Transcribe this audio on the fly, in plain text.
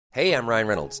Hey, I'm Ryan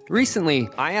Reynolds. Recently,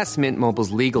 I asked Mint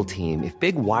Mobile's legal team if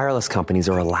big wireless companies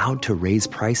are allowed to raise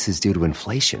prices due to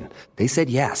inflation. They said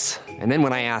yes. And then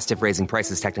when I asked if raising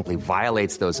prices technically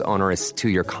violates those onerous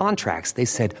two-year contracts, they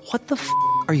said, "What the f***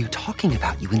 are you talking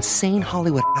about, you insane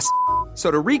Hollywood ass?" So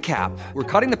to recap, we're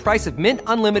cutting the price of Mint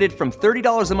Unlimited from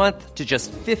 $30 a month to just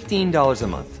 $15 a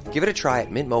month. Give it a try at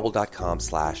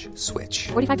mintmobile.com/switch.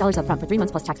 $45 up front for 3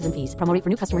 months plus taxes and fees. Promo rate for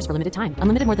new customers for limited time.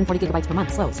 Unlimited more than 40 gigabytes per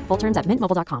month. Slows full terms at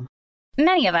mintmobile.com.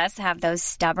 Many of us have those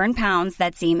stubborn pounds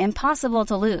that seem impossible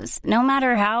to lose, no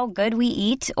matter how good we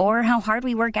eat or how hard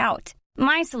we work out.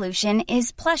 My solution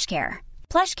is PlushCare.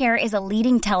 PlushCare is a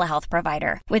leading telehealth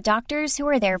provider with doctors who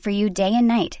are there for you day and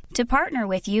night to partner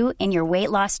with you in your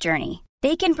weight loss journey.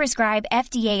 They can prescribe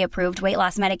FDA-approved weight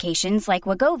loss medications like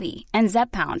Wegovy and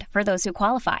Zepbound for those who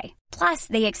qualify. Plus,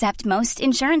 they accept most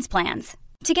insurance plans.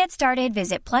 To get started,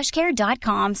 visit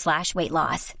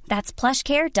plushcare.com/weightloss. That's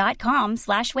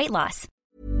plushcare.com/weightloss.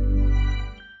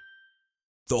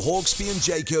 The Hawksby and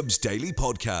Jacobs Daily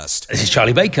Podcast. This is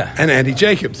Charlie Baker. And Andy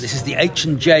Jacobs. This is the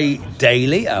H&J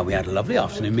Daily. We had a lovely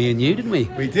afternoon, me and you, didn't we?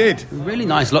 We did. Really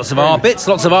nice. Lots of our bits,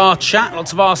 lots of our chat,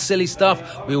 lots of our silly stuff.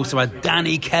 We also had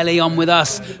Danny Kelly on with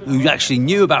us, who actually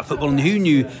knew about football and who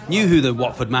knew who the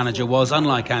Watford manager was,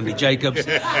 unlike Andy Jacobs.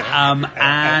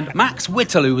 And Max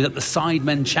Whittle, who was at the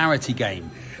Sidemen charity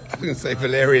game. I was going to say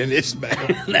Valerian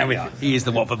Ismail. There we are. He is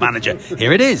the Watford manager.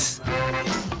 Here it is.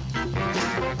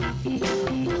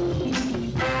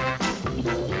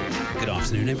 Good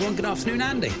afternoon, everyone. Good afternoon,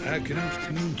 Andy. Good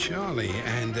afternoon, Charlie.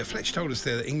 And Fletch told us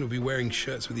there that England will be wearing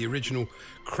shirts with the original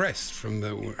crest from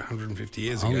the 150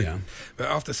 years ago. Oh, yeah. But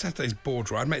after Saturday's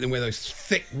board ride, make them wear those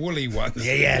thick, woolly ones.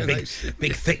 Yeah,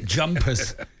 big thick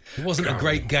jumpers. It wasn't a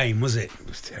great game, was it? It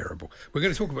was terrible. We're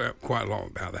going to talk about quite a lot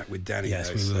about that with Danny. Yes,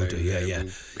 though, we will do. Yeah.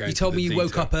 You told me you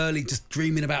woke up early just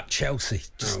dreaming about Chelsea.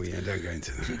 Don't go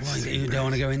into that. Why you don't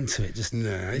want to go into it? Just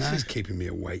it's just keeping me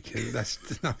awake. There's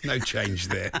no change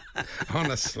there,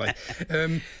 honestly.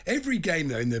 Every game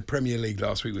though in the Premier League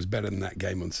last week was better than that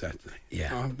game on Saturday.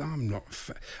 Yeah, I'm not.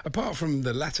 Apart from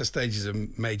the latter stages of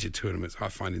major tournaments, I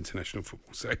find international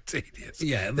football so tedious.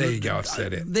 Yeah, there you go. I've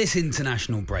said it. This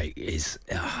international break is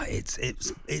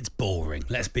it's boring.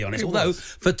 Let's be honest. Although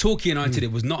for Torquay United,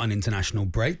 it was not an international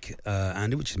break,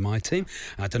 Andy, which is my team.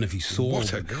 I don't know if you saw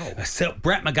what a goal.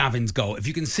 Brett McGavin's goal. If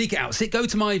you can seek it out, go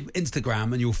to my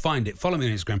Instagram and you'll find it. Follow me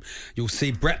on Instagram. You'll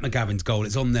see Brett McGavin's goal.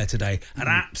 It's on there today. An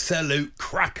absolute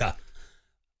cracker.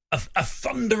 A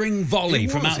thundering volley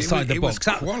from outside the box.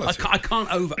 I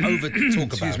can't over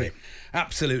talk about it.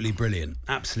 Absolutely brilliant.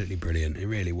 Absolutely brilliant. It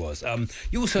really was.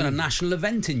 You also had a national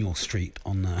event in your street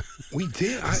on we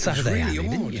did. Saturday, it was really Andy,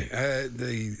 odd.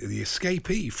 didn't you? The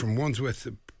escapee from Wandsworth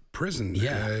prison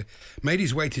Yeah. made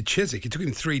his way to Chiswick. It took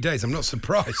him 3 days. I'm not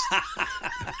surprised.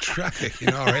 Traffic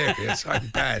in our area is so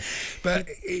bad. But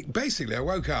basically, I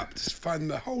woke up to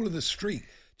find the whole of the street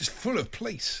just full of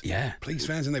police. Yeah. Police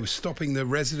vans, and they were stopping the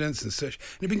residents and such.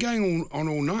 And it had been going on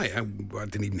all night. I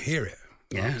didn't even hear it.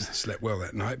 Yeah. I slept well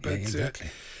that night, but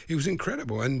exactly. It was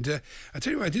incredible. And I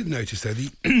tell you what I did notice, though,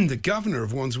 the governor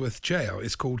of Wandsworth Jail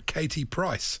is called Katie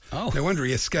Price. Oh. No wonder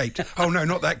he escaped. Oh, no,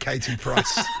 not that Katie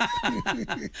Price.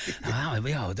 Wow, there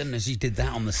we are. I didn't know she did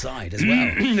that on the side as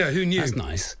well. No, who knew? That's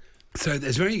nice. So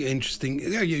there's very interesting.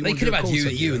 They could have had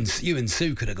you and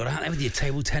Sue could have got out there with your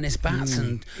table tennis bats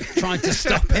and tried to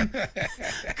stop him.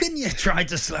 Couldn't you? Tried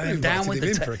to slow him down with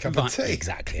the for a cup of tea.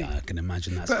 Exactly, I can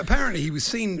imagine that. But apparently he was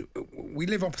seen. We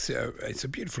live opposite. It's a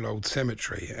beautiful old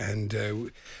cemetery, and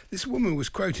this woman was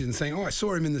quoted in saying, "Oh, I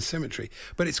saw him in the cemetery,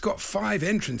 but it's got 5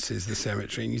 entrances, the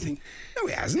cemetery." And you think, "No,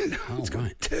 it hasn't. It's got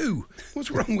 2.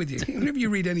 What's wrong with you?" Whenever you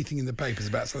read anything in the papers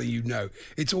about something you know,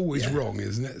 it's always wrong,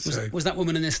 isn't it? Was that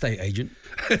woman an estate agent?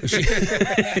 Was she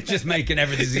just making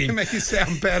everything seem make it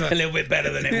sound better, a little bit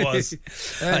better than it was?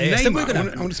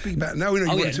 Neymar, I want to speak about.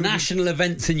 National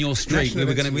events in your street. We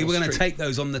were going to take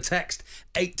those on the text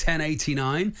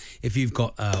 81089. If you've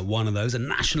got one of those, a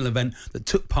national event that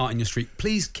took part in your street,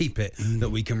 please keep it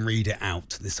that we can read it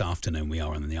out this afternoon. We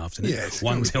are on in the afternoon,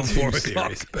 1 till 4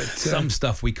 o'clock. But some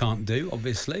stuff we can't do,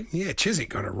 obviously. Yeah, Chiswick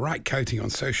got a right coating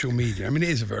on social media. I mean, it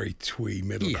is a very twee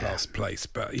middle class place,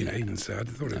 but even so, I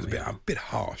thought it was a bit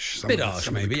harsh.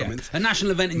 Maybe. A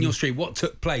national event in your street. What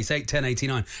took place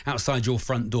 81089 outside your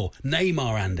front door?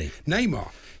 Neymar, Andy.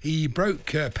 Neymar. He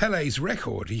broke Pele's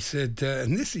record. He said,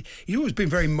 and he's always been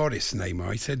very modest,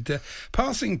 Neymar. He said,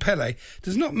 passing Pele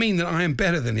does not mean that I am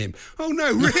better than him. Oh,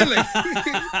 no, really?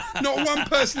 Not one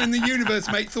person in the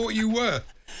universe, mate, thought you were.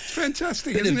 It's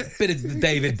fantastic, isn't it? Bit of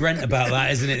David Brent about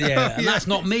that, isn't it? Yeah, and that's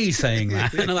not me saying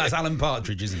that. No, that's Alan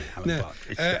Partridge, isn't it?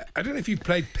 Partridge. I don't know if you've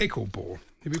played pickleball.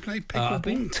 Have you played pickleball? I've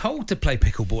been told to play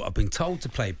pickleball. I've been told to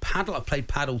play paddle. I've played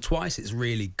paddle twice. It's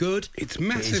really good. It's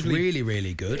massively... It's really,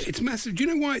 really good. It's massive. Do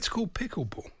you know why it's called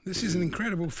pickleball? This is an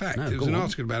incredible fact. No, there was an on.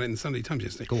 article about it in the Sunday Times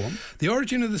yesterday. Go on. The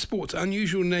origin of the sport's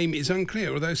unusual name is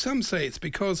unclear, although some say it's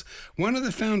because one of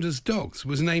the founders' dogs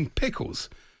was named Pickles.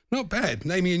 Not bad,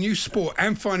 naming a new sport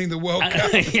and finding the World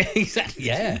Cup. Yeah, exactly.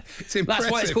 Yeah. It's impressive.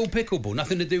 That's why it's called pickleball.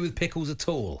 Nothing to do with pickles at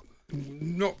all.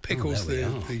 Not Pickles,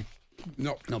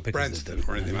 not Pickles Branston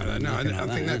or anything like that. No, I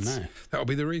think that'll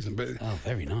be the reason. But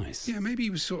very nice. yeah, maybe he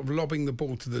was sort of lobbing the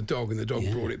ball to the dog, and the dog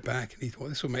brought it back, and he thought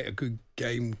this will make a good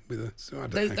game with a. So I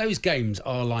don't know. Those games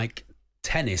are like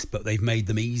tennis, but they've made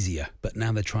them easier. But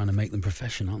now they're trying to make them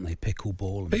professional, aren't they?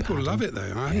 Pickleball. And People paddle. love it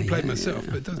though. I haven't played myself,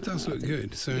 but it does look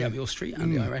good. So yeah, up your street,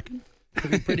 Andy, I reckon.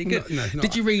 Pretty good. Not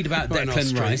Did you read about not in our Declan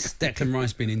street. Rice? Declan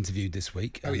Rice being interviewed this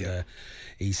week. Oh, yeah.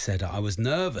 He said, I was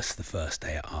nervous the first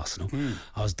day at Arsenal.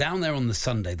 I was down there on the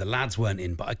Sunday. The lads weren't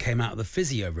in, but I came out of the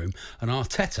physio room and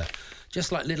Arteta,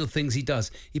 just like little things he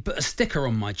does, he put a sticker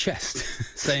on my chest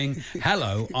saying,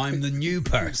 hello, I'm the new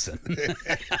person.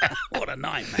 What a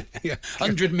nightmare. Yeah.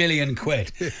 100 million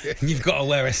quid. And you've got to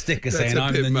wear a sticker That's saying a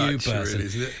I'm bit the new much, person. really,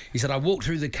 isn't it? He said, I walked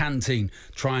through the canteen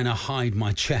trying to hide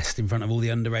my chest in front of all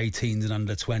the under 18s and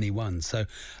under 21s. So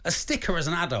a sticker as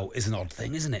an adult is an odd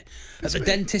thing, isn't it? At the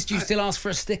dentist, do you still ask for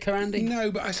a sticker, Andy?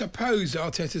 No, but I suppose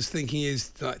Arteta's thinking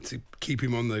is like to keep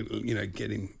him on the,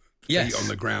 get him feet on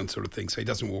the ground sort of thing, so he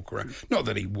doesn't walk around. Not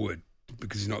that he would,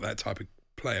 because he's not that type of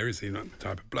player, is he? Not the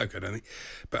type of bloke, I don't think.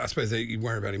 But I suppose you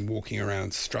worry about him walking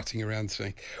around, strutting around,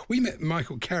 saying... We met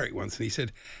Michael Carrick once, and he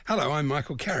said, hello, I'm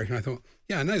Michael Carrick. And I thought,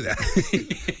 yeah, I know that.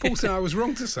 Paul said I was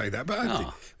wrong to say that, but I think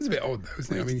it was a bit odd, though,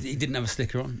 wasn't it? I mean, he didn't have a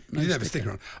sticker on. He didn't have a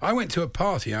sticker on. I went to a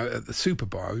party at the Super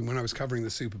Bowl when I was covering the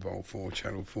Super Bowl for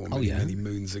Channel 4 many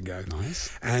moons ago.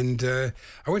 Nice. And I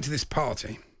went to this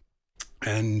party,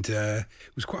 and it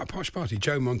was quite a posh party.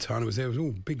 Joe Montana was there. It was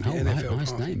all big NFL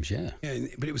nice party. names, yeah. Yeah,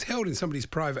 but it was held in somebody's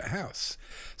private house.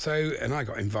 So, and I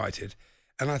got invited.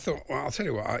 And I thought, well, I'll tell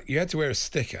you what, you had to wear a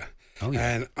sticker. Oh,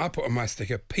 yeah. And I put on my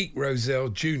sticker, Pete Rozelle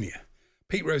Jr.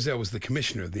 Pete Rozelle was the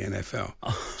commissioner of the NFL.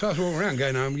 So I was walking around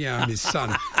going, I'm his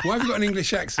son. Why have you got an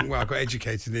English accent? Well, I got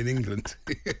educated in England.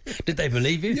 Did they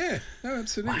believe you? Yeah, no,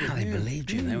 absolutely. Wow, they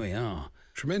believed you. There we are.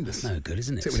 Tremendous. That's no good,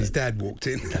 isn't it? Except when his dad walked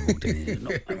in.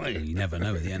 Well, you never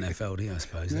know with the NFL, do you, I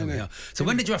suppose? There we No. are. So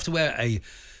when did you have to wear a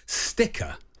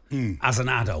sticker as an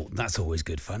adult? That's always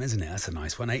good fun, isn't it? That's a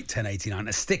nice one. 8, 10, 89.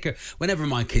 A sticker. Whenever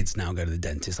my kids now go to the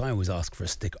dentist, I always ask for a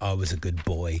sticker. I was a good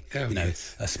boy. Oh,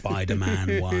 yes. A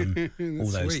Spider-Man one, all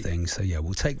those sweet. things. So, yeah,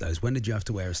 we'll take those. When did you have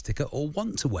to wear a sticker or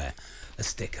want to wear a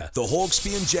sticker? The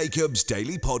Hawksby and Jacobs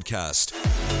Daily Podcast.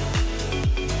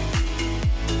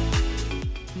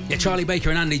 Yeah, Charlie Baker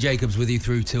and Andy Jacobs with you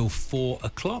through till 4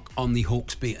 o'clock on the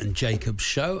Hawksby and Jacobs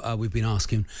show. We've been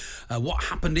asking what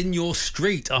happened in your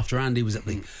street after Andy was at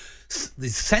the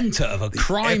centre of a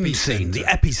crime scene, the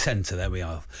epicentre, there we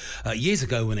are. Years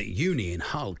ago when at uni in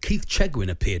Hull, Keith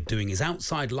Chegwin appeared doing his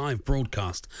outside live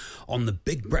broadcast on the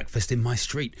Big Breakfast in my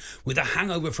street with a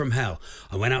hangover from hell.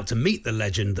 I went out to meet the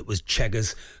legend that was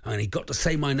Cheggers, and he got to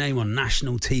say my name on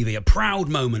national TV. A proud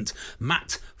moment.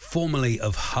 Matt, formerly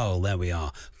of Hull, there we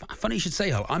are. Funny you should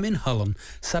say Hull. I'm in Hull on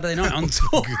Saturday night on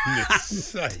Talk.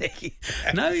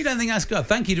 No, you don't think that's good?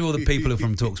 Thank you to all the people who are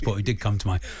from TalkSport who did come to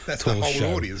my That's tour the whole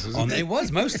show. audience, wasn't it? It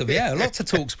was, most of it, yeah. Lots of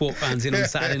TalkSport fans in on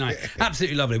Saturday night.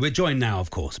 Absolutely lovely. We're joined now, of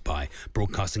course, by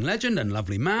broadcasting legend and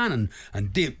lovely man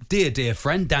and dear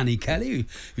friend Danny Kelly,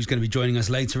 who's going to be joining us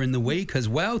later in the week as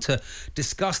well to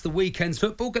discuss the weekend's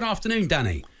football. Good afternoon,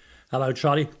 Danny. Hello,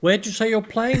 Charlie. Where did you say you're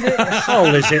playing?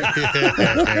 Hull, is it?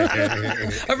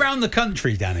 Around the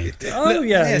country, Danny. Oh,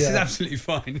 yeah. Yes, yeah. it's absolutely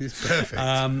fine. It's perfect.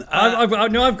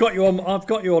 I've got you on. I've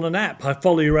got you on an app. I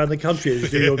follow you around the country as you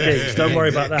do your gigs. Don't worry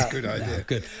about that. Good idea. No,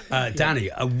 good. Danny,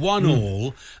 a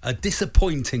 1-1, a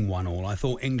disappointing 1-1. I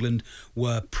thought England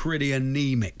were pretty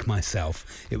anemic myself.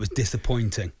 It was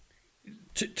disappointing.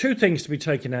 Two things to be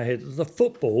taken out here: the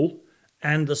football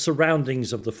and the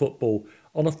surroundings of the football.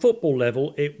 On a football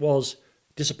level, it was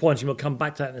disappointing. We'll come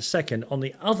back to that in a second. On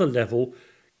the other level,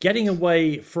 getting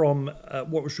away from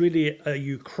what was really a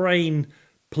Ukraine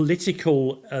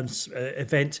political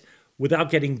event without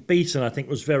getting beaten, I think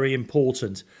was very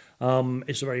important.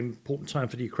 It's a very important time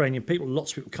for the Ukrainian people.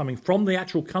 Lots of people coming from the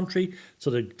actual country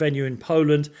to the venue in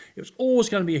Poland. It was always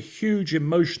going to be a huge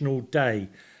emotional day.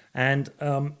 And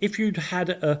if you'd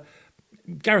had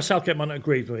Gareth Southgate might not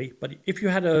agree with me, but if you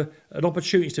had an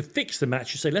opportunity to fix the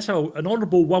match, you say, let's have an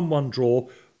honourable 1-1 draw.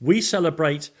 We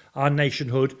celebrate our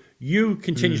nationhood. You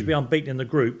continue to be unbeaten in the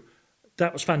group.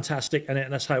 That was fantastic, and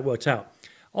that's how it worked out.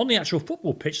 On the actual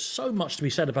football pitch, so much to be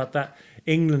said about that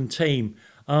England team.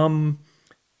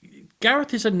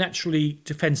 Gareth is a naturally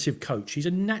defensive coach. He's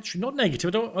a not negative,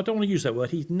 I don't want to use that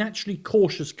word. He's a naturally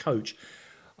cautious coach.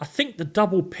 I think the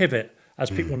double pivot, as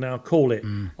people now call it,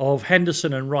 of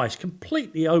Henderson and Rice,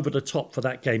 completely over the top for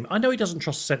that game. I know he doesn't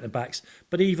trust centre-backs,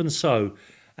 but even so.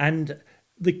 And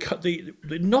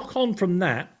the knock-on from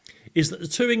that is that the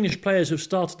two English players who've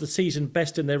started the season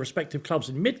best in their respective clubs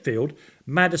in midfield,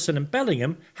 Maddison and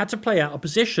Bellingham, had to play out of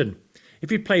position. If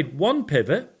he played one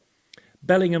pivot,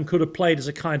 Bellingham could have played as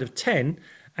a kind of 10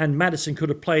 and Maddison could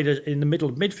have played in the middle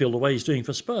of midfield the way he's doing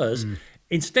for Spurs.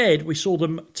 Instead, we saw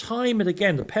them time and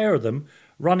again, the pair of them,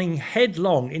 running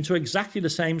headlong into exactly the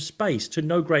same space to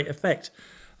no great effect.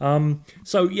 There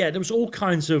was all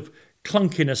kinds of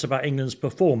clunkiness about England's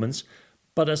performance.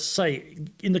 But as I say,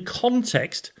 in the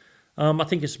context, I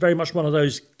think it's very much one of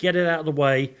those get it out of the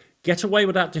way, get away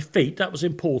without defeat, that was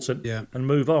important, and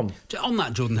move on. On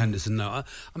that Jordan Henderson note,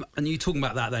 and you talking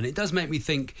about that then, it does make me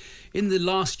think, in the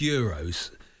last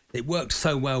Euros, it worked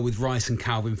so well with Rice and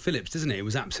Calvin Phillips, doesn't it? It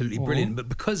was absolutely brilliant. But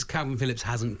because Calvin Phillips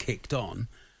hasn't kicked on,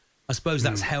 I suppose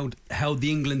that's held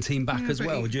the England team back as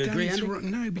well. Would you agree, Andy?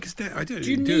 No, because I do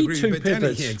you agree. need two but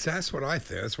pivots? Danny, that's what I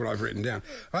think. That's what I've written down.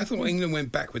 I thought England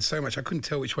went backwards so much I couldn't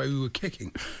tell which way we were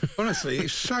kicking. Honestly,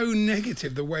 it's so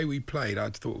negative the way we played.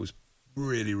 I thought it was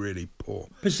really, really poor.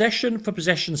 Possession for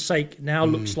possession's sake now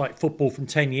looks like football from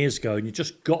 10 years ago, and you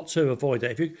just got to avoid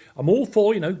that. I'm all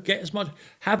for, get as much,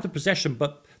 have the possession,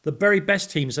 but the very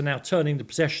best teams are now turning the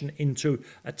possession into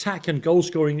attack and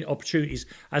goal-scoring opportunities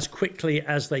as quickly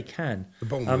as they can.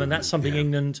 And that's something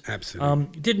England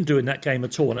didn't do in that game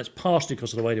at all, and that's partially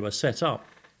because of the way they were set up.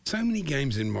 So many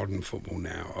games in modern football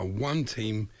now are one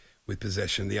team with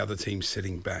possession, the other team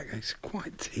sitting back. It's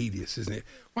quite tedious, isn't it?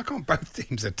 Why can't both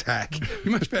teams attack? It's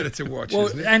much better to watch,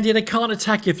 isn't it? Andy, they can't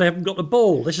attack if they haven't got the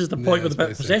ball. This is the point with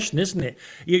about possession, isn't it?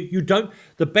 You don't.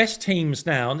 The best teams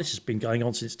now, and this has been going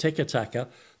on since Tiki Taka,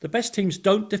 the best teams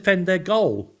don't defend their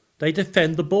goal. They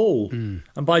defend the ball.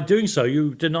 And by doing so,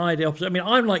 you deny the opposite. I mean,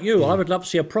 I'm like you. I would love to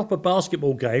see a proper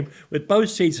basketball game with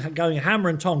both teams going hammer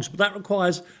and tongs, but that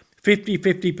requires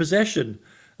 50-50 possession.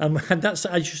 And that's,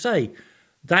 as you say,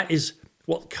 that is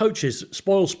what coaches,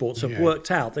 spoil sports, have worked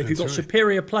out. If you've got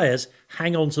superior players,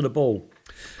 hang on to the ball.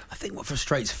 I think what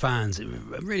frustrates fans, it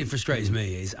really frustrates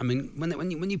me, is, I mean,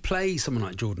 when you play someone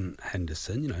like Jordan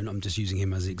Henderson, and I'm just using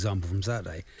him as an example from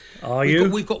Saturday.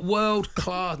 We've got world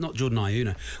class, not Jordan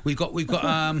Ayew, We've got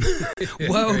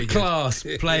world class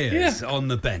players on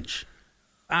the bench,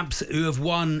 who have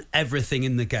won everything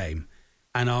in the game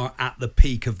and are at the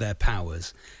peak of their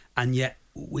powers, and yet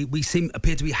we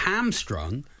appear to be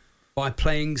hamstrung by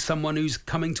playing someone who's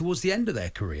coming towards the end of their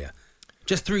career,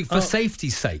 just for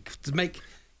safety's sake, to make,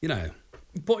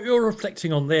 What you're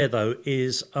reflecting on there, though,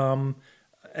 is an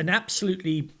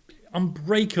absolutely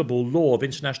unbreakable law of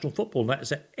international football, and that is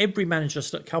that every manager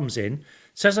that comes in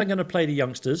says, I'm going to play the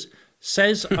youngsters,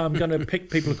 says I'm going to pick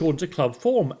people according to club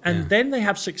form, and then they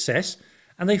have success,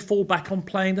 and they fall back on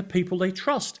playing the people they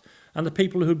trust and the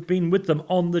people who've been with them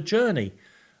on the journey.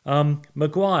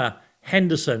 Maguire,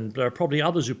 Henderson, there are probably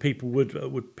others who people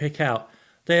would pick out.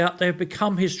 They've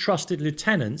become his trusted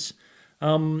lieutenants,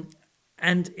 and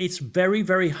it's very,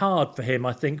 very hard for him,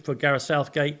 I think, for Gareth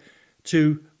Southgate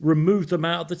to remove them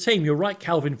out of the team. You're right,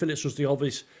 Calvin Phillips was the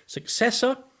obvious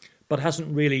successor, but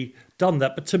hasn't really done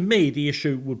that. But to me, the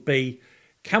issue would be,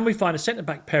 can we find a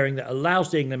centre-back pairing that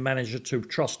allows the England manager to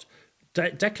trust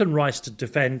Declan Rice to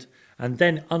defend and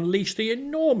then unleash the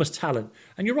enormous talent?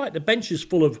 And you're right, the bench is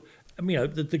full of,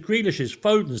 the Grealishes,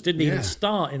 Fodens didn't even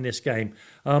start in this game.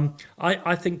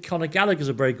 I think Conor Gallagher's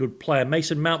a very good player.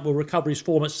 Mason Mount will recover his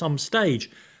form at some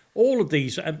stage. All of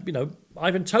these,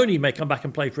 Ivan Toney may come back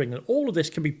and play for England. All of this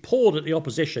can be poured at the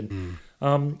opposition.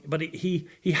 But he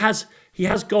has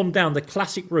gone down the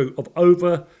classic route of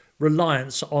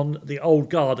over-reliance on the old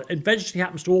guard. It eventually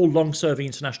happens to all long-serving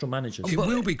international managers. It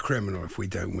will be criminal if we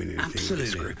don't win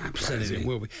anything. Absolutely. It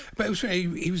will be. But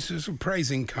he was sort of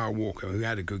praising Kyle Walker, who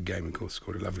had a good game, of course,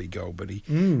 scored a lovely goal. But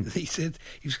he said,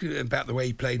 he was about the way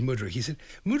he played Mudryk. He said,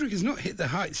 Mudryk has not hit the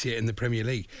heights yet in the Premier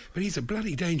League, but he's a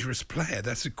bloody dangerous player.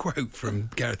 That's a quote from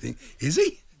Gareth. Is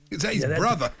he? Is that his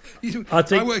brother?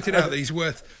 I worked it out that he's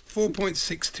worth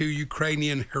 4.62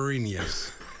 Ukrainian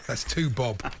hryvnias. That's 2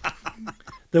 bob.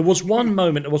 There was one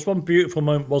beautiful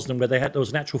moment, wasn't there, where there was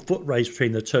an actual foot race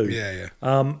between the two.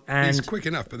 And he's quick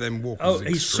enough, but then Walker's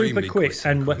he's super quick,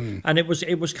 and it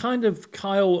was kind of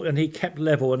Kyle, and he kept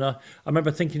level. And I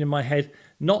remember thinking in my head,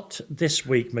 not this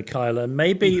week, Michaela,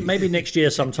 maybe next year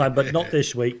sometime, but not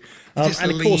this week. He just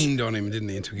and leaned on him, didn't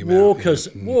he, and took him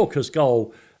Walker's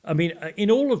goal. I mean,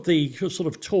 in all of the sort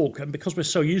of talk, and because we're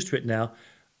so used to it now,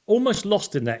 almost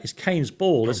lost in that is Kane's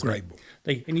ball, isn't great it? ball.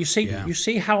 And you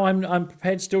see how I'm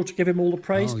prepared still to give him all the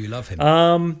praise. Oh, you love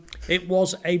him. It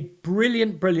was a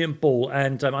brilliant ball,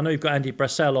 and I know you've got Andy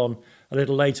Brassell on a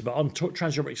little later, but on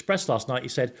Trans-Europe Express last night, he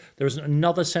said there isn't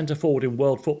another centre forward in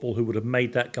world football who would have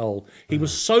made that goal. He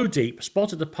was so deep,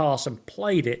 spotted the pass and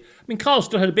played it. I mean, Carl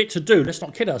still had a bit to do. Let's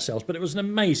not kid ourselves, but it was an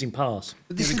amazing pass.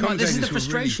 But this is the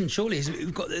frustration. Surely is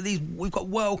we've got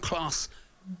world class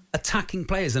attacking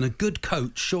players, and a good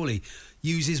coach surely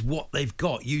uses what they've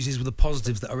got, uses the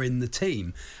positives that are in the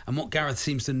team. And what Gareth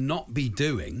seems to not be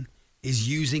doing is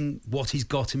using what he's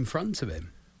got in front of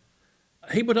him.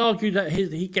 He would argue that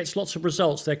he gets lots of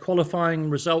results. Their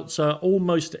qualifying results are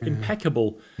almost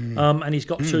impeccable. And he's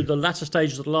got to the latter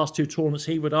stages of the last two tournaments.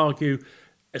 He would argue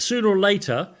sooner or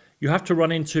later you have to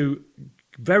run into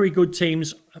very good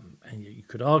teams. And you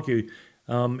could argue,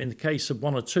 in the case of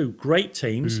one or two, great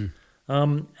teams.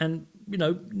 And, you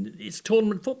know, it's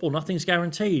tournament football. Nothing's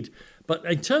guaranteed. But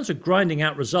in terms of grinding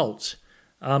out results,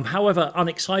 however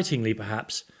unexcitingly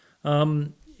perhaps,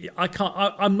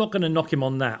 I'm not going to knock him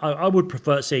on that. I would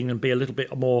prefer seeing them be a little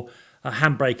bit more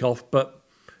handbrake off, but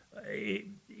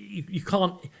you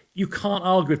can't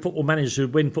argue with football managers who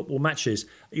win football matches.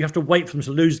 You have to wait for them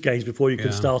to lose games before you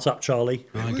can start up, Charlie.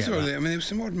 I mean, there were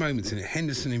some odd moments in it.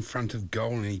 Henderson in front of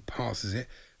goal and he passes it.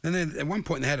 And then at one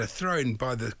point they had a throw in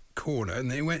by the corner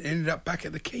and they ended up back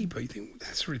at the keeper. You think,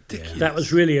 that's ridiculous. That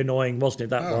was really annoying, wasn't it,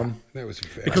 that one? That was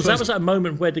because that was at a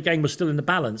moment where the game was still in the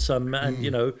balance.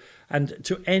 You know, and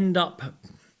to end up,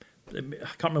 I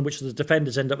can't remember which of the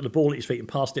defenders ended up with the ball at his feet and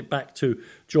passed it back to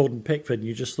Jordan Pickford. And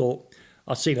you just thought,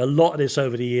 I've seen a lot of this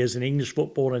over the years in English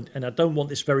football, and I don't want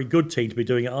this very good team to be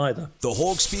doing it either. The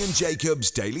Hawksby and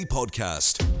Jacobs Daily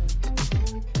Podcast.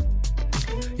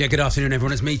 Yeah, good afternoon,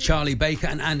 everyone. It's me, Charlie Baker,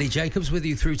 and Andy Jacobs with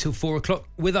you through till 4 o'clock.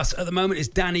 With us at the moment is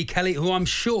Danny Kelly, who I'm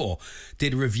sure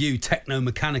did review Techno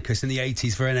Mechanicus in the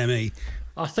 80s for NME.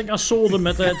 I think I saw them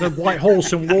at the White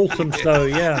Horse in Walthamstow,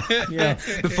 yeah.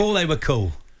 Before they were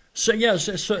cool. So, yeah,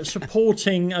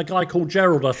 supporting a guy called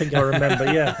Gerald, I think I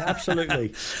remember. Yeah,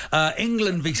 absolutely.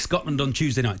 England v Scotland on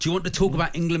Tuesday night. Do you want to talk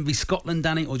about England v Scotland,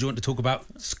 Danny, or do you want to talk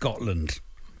about Scotland?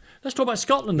 Let's talk about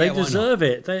Scotland. They deserve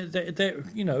it. They,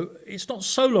 you know, it's not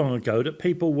so long ago that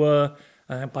people were,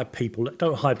 by people,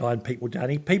 don't hide behind people,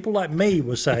 Danny, people like me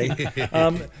were saying,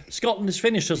 Scotland is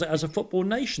finished as a football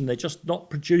nation. They're just not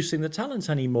producing the talent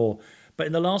anymore. But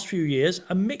in the last few years,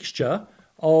 a mixture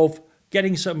of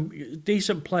getting some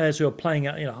decent players who are playing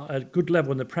at a good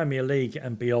level in the Premier League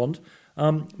and beyond,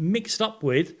 mixed up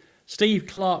with Steve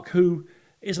Clarke, who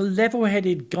is a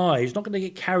level-headed guy. He's not going to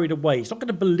get carried away. He's not going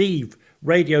to believe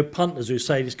radio punters who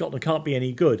say Scotland can't be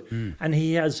any good. And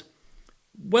he has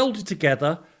welded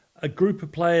together a group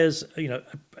of players. You know,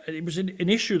 it was an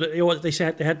issue that they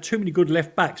said they had too many good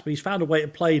left backs, but he's found a way to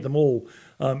play them all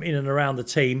in and around the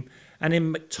team. And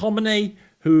in McTominay,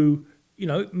 who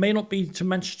may not be to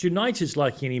Manchester United's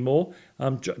liking anymore.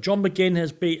 John McGinn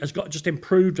has got just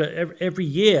improved every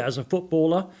year as a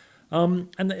footballer. And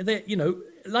they,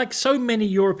 like so many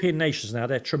European nations now,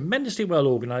 they're tremendously well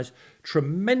organised,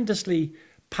 tremendously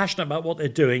passionate about what they're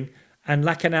doing, and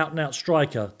lack an out-and-out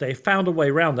striker. They found a way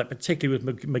around that, particularly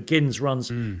with McGinn's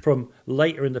runs from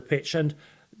later in the pitch, and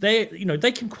they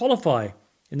can qualify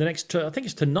in the next. I think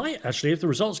it's tonight actually. If the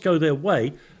results go their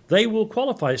way, they will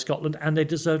qualify Scotland, and they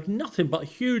deserve nothing but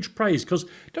huge praise. Because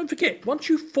don't forget, once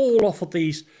you fall off of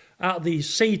these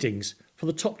seedings for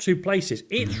the top two places,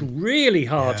 it's really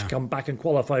hard to come back and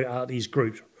qualify out of these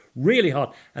groups. Really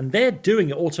hard. And they're doing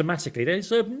it automatically. They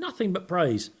deserve nothing but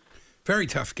praise. Very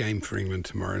tough game for England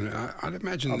tomorrow. And I'd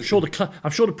imagine... I'm sure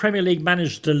the Premier League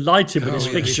manager's delighted with this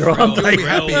fixture, aren't they?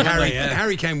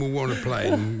 Harry Kane will want to play,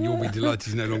 and you'll be delighted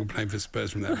he's no longer playing for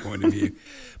Spurs from that point of view.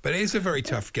 But it is a very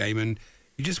tough game, and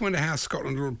you just wonder how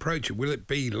Scotland will approach it. Will it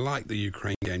be like the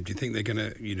Ukraine game? Do you think they're going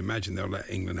to... You'd imagine they'll let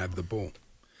England have the ball.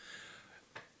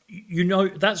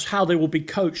 That's how they will be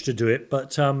coached to do it,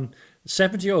 but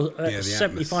 70 or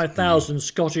 75,000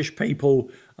 Scottish people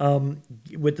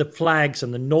with the flags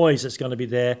and the noise that's going to be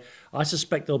there, I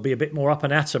suspect there'll be a bit more up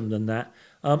and at 'em than that.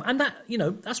 And that,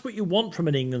 that's what you want from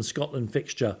an England-Scotland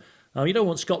fixture. You don't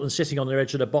want Scotland sitting on their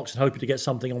edge of the box and hoping to get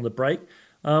something on the break.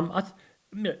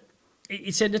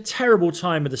 It's in a terrible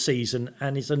time of the season,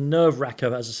 and it's a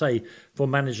nerve-wracker, as I say, for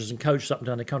managers and coaches up and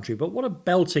down the country. But what a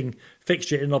belting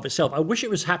fixture in and of itself. I wish it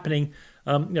was happening,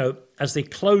 as the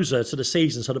closer to the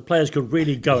season, so the players could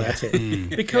really go at it.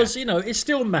 Because, it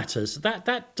still matters.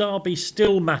 That derby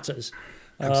still matters.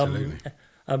 Absolutely.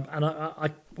 And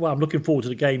I'm looking forward to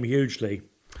the game hugely.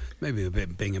 maybe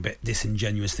being a bit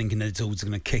disingenuous, thinking that it's all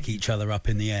going to kick each other up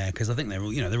in the air, because I think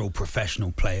they're all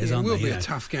professional players, aren't they? It will be a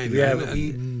tough game. Yeah,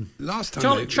 last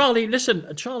time, Charlie, listen,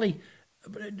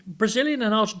 Brazilian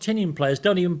and Argentinian players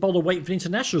don't even bother waiting for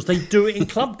internationals. They do it in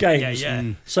club games.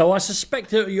 So I suspect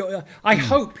that I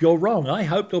hope you're wrong. I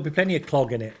hope there'll be plenty of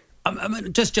clog in it. I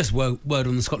mean, just word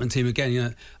on the Scotland team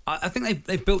again. I think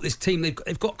they've built this team.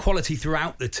 They've got quality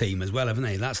throughout the team as well, haven't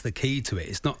they? That's the key to it.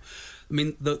 It's not. I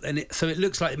mean, so it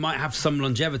looks like it might have some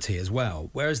longevity as well.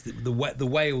 Whereas the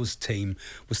Wales team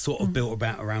was sort of built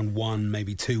around one,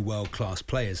 maybe two world-class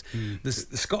players. The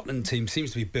Scotland team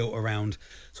seems to be built around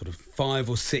sort of 5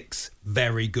 or 6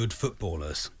 very good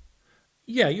footballers.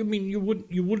 Yeah, you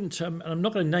wouldn't. And I'm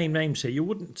not going to name names here. You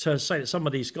wouldn't say that some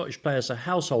of these Scottish players are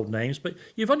household names, but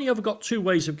you've only ever got 2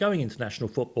 ways of going international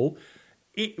football.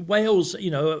 Wales,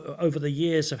 over the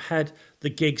years have had the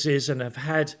Giggses and have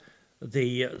had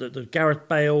the Gareth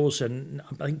Bales, and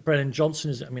I think Brennan Johnson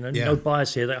is. I mean, no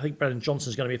bias here. I think Brennan Johnson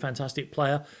is going to be a fantastic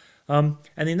player. And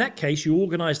in that case, you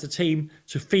organise the team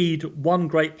to feed one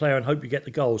great player and hope you get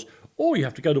the goals, or you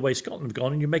have to go the way Scotland have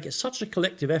gone, and you make it such a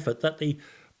collective effort that the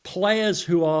players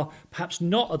who are perhaps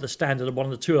not at the standard of one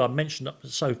of the 2 I've mentioned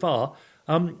so far,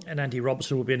 and Andy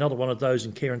Robertson will be another one of those,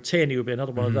 and Kieran Tierney will be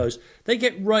another one of those. They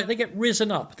get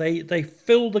risen up. They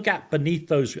fill the gap beneath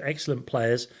those excellent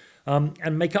players,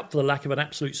 and make up for the lack of an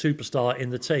absolute superstar in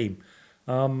the team.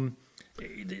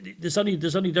 There's only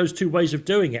those 2 ways of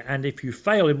doing it, and if you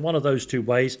fail in one of those 2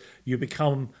 ways, you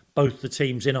become both the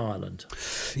teams in Ireland.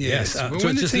 Yes.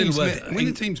 When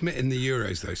the teams met in the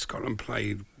Euros, though, Scotland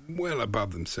played well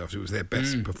above themselves. It was their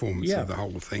best performance of the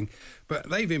whole thing. But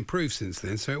they've improved since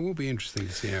then, so it will be interesting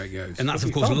to see how it goes. And that's,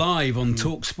 of course, live on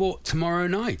TalkSport tomorrow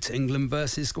night. Scotland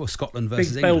versus England.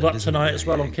 Big build-up tonight as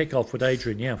well on kick-off with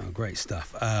Adrian, Oh, great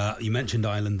stuff. You mentioned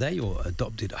Ireland there, your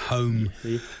adopted home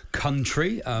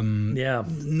country.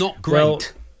 Not great. Well,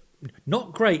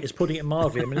 not great is putting it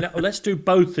mildly. I mean, let's do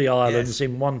both the islands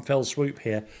in one fell swoop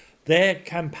here. Their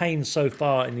campaigns so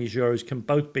far in these Euros can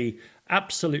both be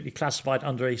absolutely classified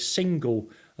under a single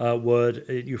word.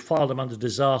 You file them under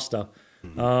disaster.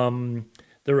 The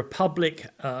Republic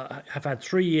have had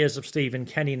 3 years of Stephen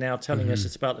Kenny now telling us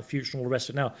it's about the future and all the rest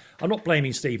of it. Now, I'm not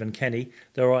blaming Stephen Kenny.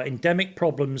 There are endemic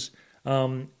problems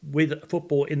with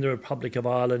football in the Republic of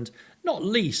Ireland, not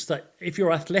least that if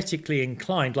you're athletically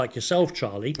inclined like yourself,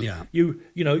 Charlie, you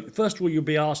first of all you'll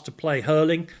be asked to play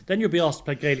hurling, then you'll be asked to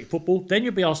play Gaelic football, then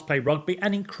you'll be asked to play rugby,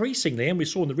 and increasingly, and we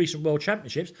saw in the recent World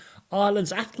Championships,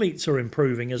 Ireland's athletes are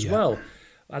improving as well.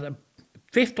 And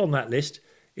 5th on that list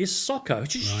is soccer,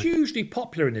 which is hugely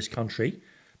popular in this country,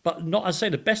 but not, as I say,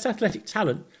 the best athletic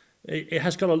talent. It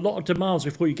has got a lot of demands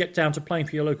before you get down to playing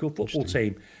for your local football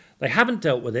team. They haven't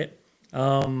dealt with it.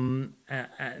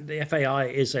 The FAI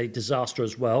is a disaster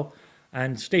as well,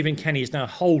 and Stephen Kenny is now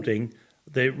holding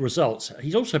the results.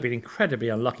 He's also been incredibly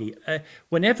unlucky.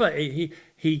 Whenever he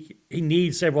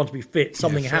needs everyone to be fit,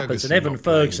 something happens, and Evan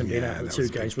Ferguson being out of the 2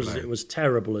 games was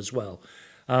terrible as well.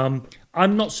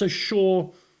 I'm not so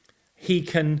sure he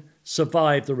can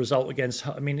survive the result against.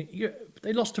 I mean,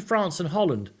 they lost to France and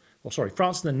Holland. Well, sorry,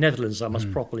 France and the Netherlands, I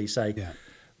must properly say. Yeah.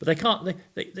 But they can't.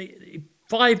 They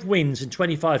 5 wins in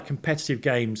 25 competitive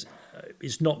games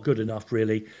is not good enough,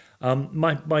 really.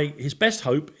 His best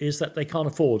hope is that they can't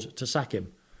afford to sack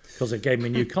him because they gave him a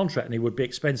new contract and he would be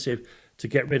expensive to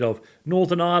get rid of.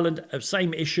 Northern Ireland,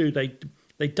 same issue.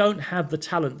 They don't have the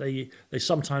talent they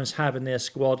sometimes have in their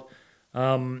squad,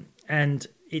 and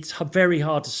it's very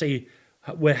hard to see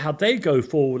how they go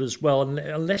forward as well,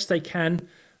 unless they can.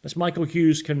 As Michael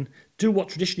Hughes can do what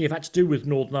traditionally you've had to do with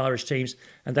Northern Irish teams,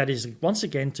 and that is, once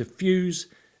again, to fuse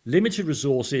limited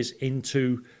resources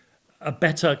into a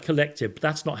better collective. But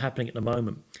that's not happening at the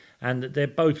moment. And they're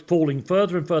both falling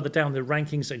further and further down the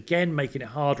rankings, again, making it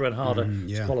harder and harder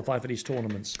to qualify for these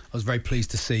tournaments. I was very pleased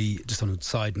to see, just on a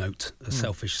side note, a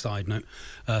selfish side note,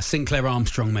 Sinclair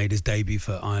Armstrong made his debut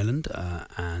for Ireland,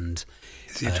 and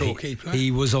is he a Torquay player? He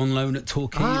was on loan at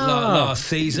Torquay last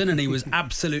season, and he was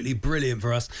absolutely brilliant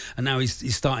for us. And now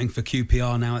he's starting for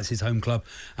QPR. Now it's his home club,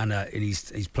 and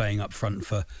he's playing up front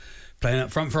for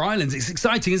Ireland. It's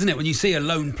exciting, isn't it, when you see a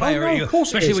lone player,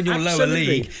 especially when you're lower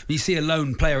league, when you see a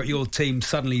lone player at your team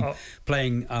suddenly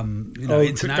playing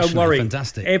internationally. Don't worry.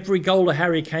 Fantastic. Every goal that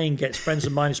Harry Kane gets, friends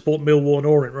of mine who support Millwall and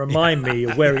Orient remind me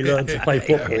of where he learned to play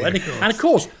football. And of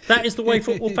course, that is the way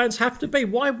football fans have to be.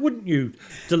 Why wouldn't you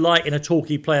delight in a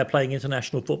Torquay player playing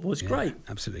international football? It's great.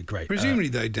 Absolutely great. Presumably,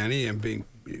 though, Danny, and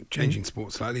changing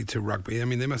sports slightly to rugby, I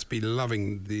mean, they must be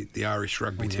loving the Irish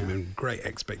rugby team and great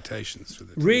expectations for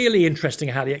the team. Really interesting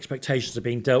how the expectations are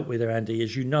being dealt with there, Andy.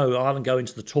 As you know, Ireland go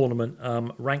into the tournament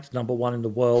ranked number 1 in the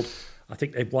world. I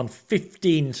think they've won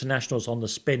 15 internationals on the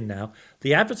spin now.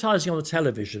 The advertising on the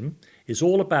television is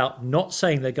all about not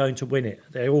saying they're going to win it.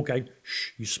 They're all going,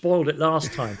 shh, you spoiled it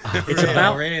last time. It's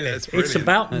about it's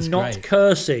about not great.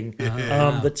 cursing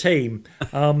the team.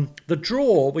 The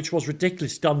draw, which was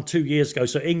ridiculous, done 2 years ago.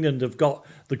 So England have got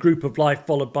the group of life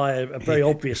followed by a very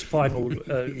obvious final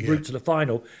route to the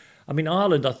final. I mean,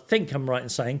 Ireland, I think I'm right in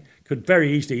saying, could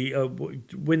very easily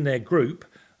win their group.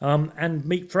 And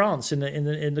meet France in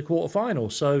the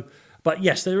quarterfinal. So, but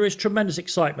yes, there is tremendous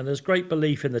excitement. There's great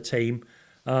belief in the team,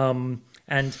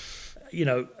 and you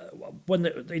know when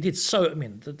they did so. I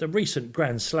mean, the recent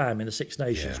Grand Slam in the Six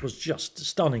Nations was just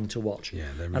stunning to watch. Yeah,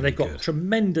 they're really and they've got good.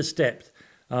 tremendous depth.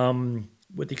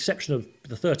 With the exception of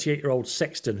the 38-year-old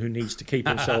Sexton, who needs to keep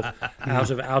himself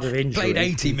out of injury. Played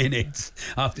 80 minutes.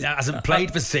 Hasn't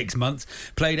played for 6 months.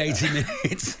 Played 80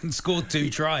 minutes and scored 2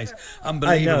 tries.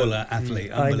 Unbelievable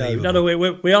athlete. Unbelievable. I know.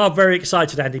 No, we are very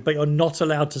excited, Andy, but you're not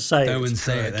allowed to say Go it. and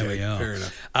say it. There we are. Fair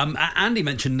enough. Andy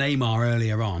mentioned Neymar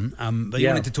earlier on, but you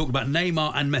wanted to talk about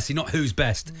Neymar and Messi, not who's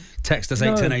best. Text us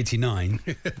 81089.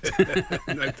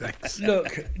 No thanks. Look,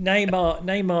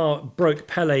 Neymar broke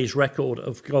Pele's record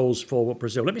of goals for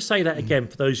Brazil. Let me say that again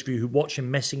for those of you who watch him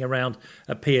messing around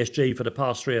at PSG for the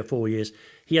past 3 or 4 years.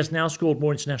 He has now scored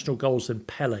more international goals than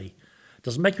Pele.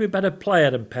 Doesn't make him a better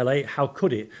player than Pele. How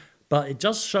could it? But it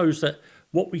just shows that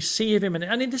what we see of him,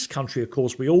 and in this country, of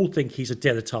course, we all think he's a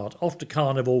dilettante, off to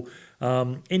carnival,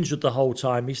 injured the whole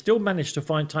time. He still managed to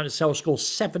find time to score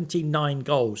 79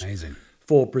 goals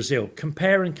for Brazil.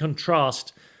 Compare and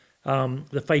contrast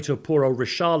the fate of poor old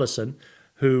Richarlison,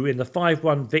 who in the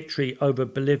 5-1 victory over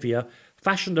Bolivia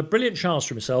fashioned a brilliant chance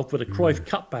for himself with a Cruyff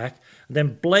cutback and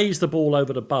then blazed the ball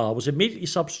over the bar, was immediately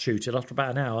substituted after about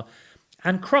an hour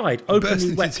and cried,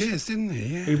 openly wept. Burst into tears, didn't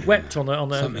he? Yeah. He wept on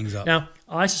the... Something's up. Now,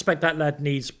 I suspect that lad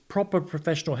needs proper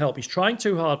professional help. He's trying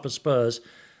too hard for Spurs,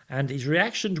 and his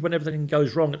reactions when everything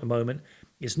goes wrong at the moment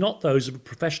is not those of a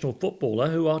professional footballer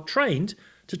who are trained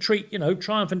to treat,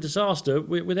 triumph and disaster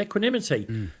with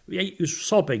equanimity. He was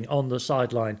sobbing on the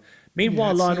sideline.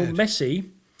 Meanwhile, Lionel Messi,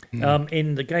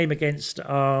 in the game against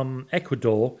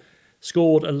Ecuador,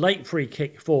 scored a late free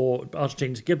kick for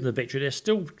Argentina to give them the victory. They're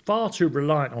still far too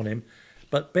reliant on him.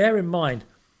 But bear in mind,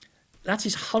 that's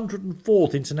his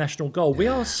 104th international goal.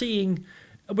 Yeah.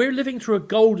 We're living through a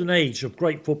golden age of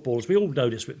great footballers. We all know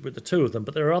this with the two of them,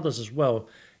 but there are others as well,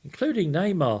 including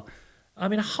Neymar. I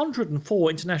mean, 104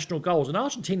 international goals. And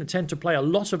Argentina tend to play a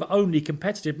lot of only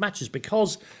competitive matches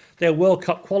because they're World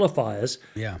Cup qualifiers.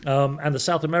 Yeah. And the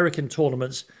South American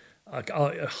tournaments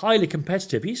are highly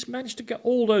competitive. He's managed to get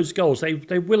all those goals.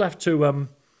 They will have to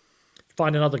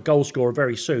find another goal scorer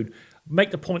very soon.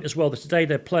 Make the point as well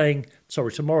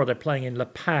that tomorrow they're playing in La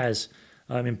Paz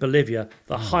in Bolivia,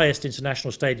 the highest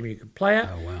international stadium you can play at.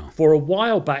 Oh, wow. For a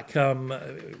while back,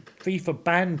 FIFA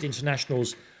banned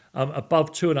internationals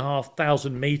above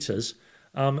 2,500 metres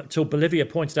till Bolivia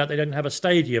pointed out they don't have a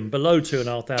stadium below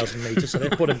 2,500 metres, so they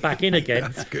put them back in again.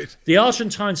 That's good. The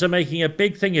Argentines are making a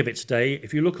big thing of it today.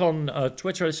 If you look on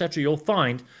Twitter, etc., you'll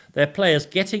find their players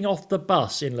getting off the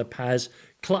bus in La Paz,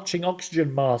 clutching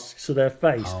oxygen masks to their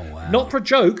face. Oh, wow. Not for a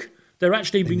joke. They're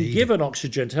actually being given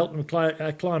oxygen to help them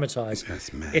acclimatise.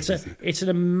 That's mad, It's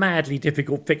a madly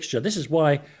difficult fixture. This is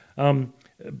why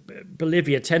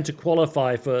Bolivia tend to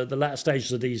qualify for the latter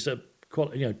stages of these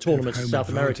tournaments in South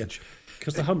America,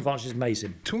 because the home advantage is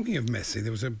amazing. Talking of Messi,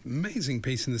 there was an amazing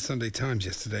piece in the Sunday Times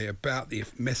yesterday about the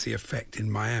Messi effect in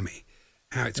Miami,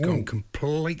 how it's gone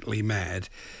completely mad.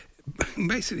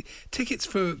 Basically, tickets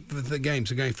for the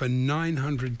games are going for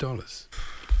 $900.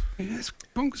 That's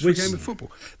bonkers for a game of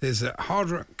football. There's a Hard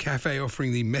Rock Cafe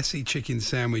offering the Messi chicken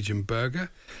sandwich and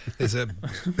burger. There's a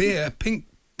beer,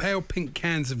 pale pink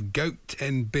cans of Goat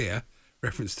 10 beer,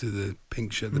 reference to the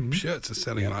pink shirt. The shirts are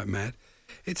selling like mad.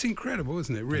 It's incredible,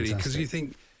 isn't it, really? Because you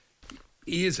think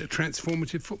he is a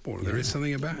transformative footballer. There is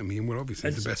something about him. Well,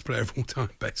 obviously, he's the best player of all time,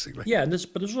 basically. Yeah,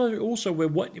 but there's also we're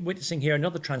witnessing here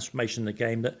another transformation in the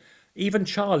game that even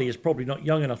Charlie is probably not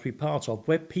young enough to be part of,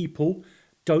 where people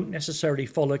don't necessarily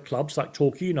follow clubs like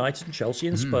Torquay United and Chelsea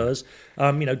and Spurs,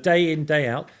 day in, day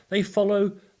out. They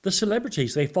follow the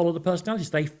celebrities. They follow the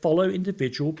personalities. They follow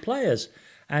individual players.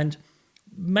 And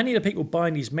many of the people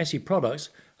buying these Messi products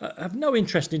have no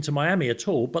interest into Miami at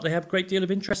all, but they have a great deal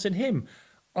of interest in him.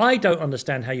 I don't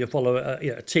understand how you follow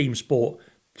a team sport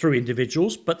through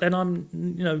individuals, but then I'm,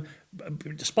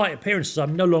 despite appearances,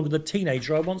 I'm no longer the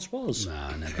teenager I once was. No,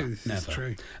 never. That's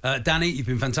true. Danny, you've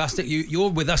been fantastic.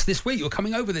 You're with us this week. You're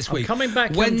coming over this week. I'm coming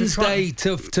back Wednesday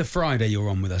to Friday. You're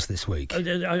on with us this week.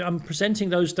 I'm presenting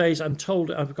those days. I'm told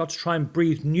I've got to try and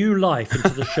breathe new life into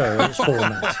the show and its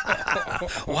format.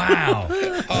 Wow.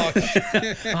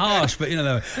 Harsh, but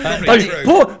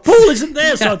Paul isn't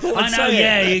there, so I thought I'd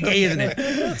say it. he isn't it?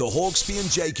 The Hawksby and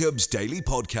Jacobs Daily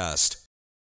Podcast.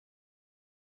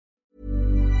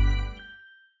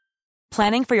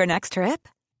 Planning for your next trip?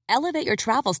 Elevate your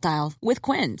travel style with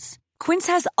Quince. Quince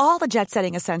has all the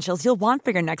jet-setting essentials you'll want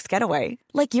for your next getaway,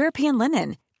 like European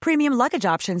linen, premium luggage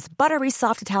options, buttery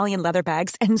soft Italian leather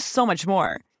bags, and so much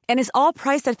more. And is all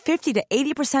priced at 50 to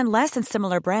 80% less than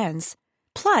similar brands.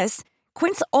 Plus,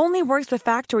 Quince only works with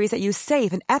factories that use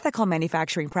safe and ethical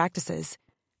manufacturing practices.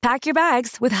 Pack your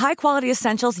bags with high-quality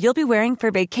essentials you'll be wearing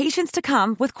for vacations to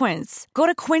come with Quince. Go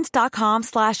to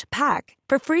quince.com/pack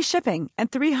for free shipping and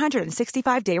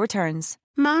 365-day returns.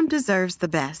 Mom deserves the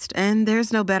best, and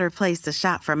there's no better place to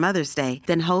shop for Mother's Day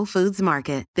than Whole Foods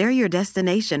Market. They're your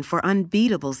destination for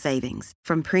unbeatable savings,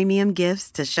 from premium gifts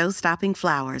to show-stopping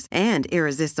flowers and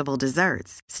irresistible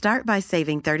desserts. Start by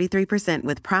saving 33%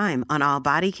 with Prime on all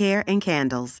body care and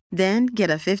candles. Then get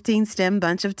a 15-stem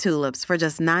bunch of tulips for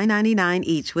just $9.99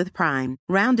 each with Prime.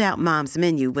 Round out Mom's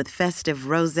menu with festive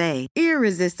rosé,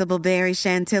 irresistible berry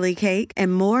chantilly cake,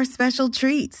 and more special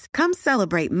treats. Come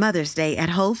celebrate Mother's Day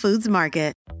at Whole Foods Market.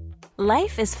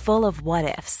 Life is full of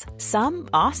what-ifs. Some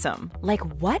awesome, like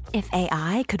what if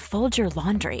AI could fold your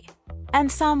laundry?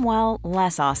 And some, well,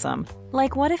 less awesome,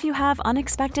 like what if you have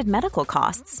unexpected medical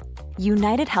costs?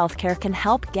 United Healthcare can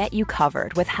help get you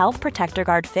covered with Health Protector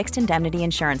Guard fixed indemnity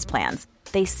insurance plans.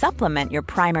 They supplement your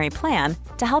primary plan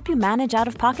to help you manage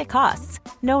out-of-pocket costs.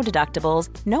 No deductibles,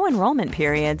 no enrollment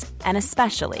periods, and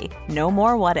especially no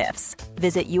more what-ifs.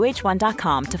 Visit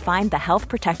uh1.com to find the Health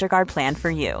Protector Guard plan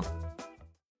for you.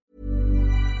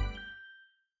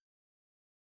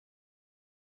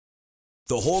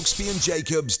 The Hawksby and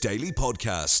Jacobs Daily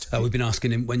Podcast. We've been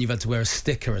asking him when you've had to wear a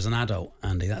sticker as an adult,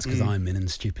 Andy. That's because I'm in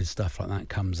and stupid stuff like that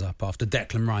comes up after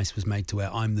Declan Rice was made to wear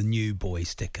I'm the new boy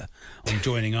sticker on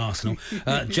joining Arsenal.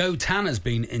 Joe Tanner's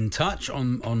been in touch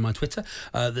on my Twitter.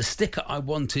 The sticker I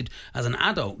wanted as an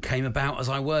adult came about as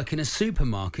I work in a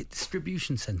supermarket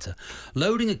distribution centre.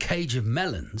 Loading a cage of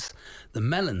melons, the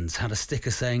melons had a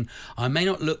sticker saying, I may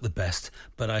not look the best,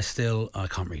 but I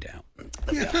can't read it out.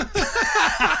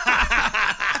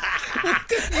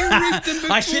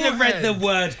 I should have read the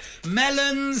word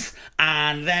melons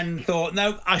and then thought,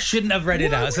 no, I shouldn't have read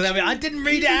it out. So I didn't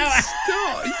read it out.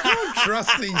 Stop. You can't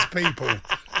trust these people.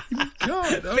 You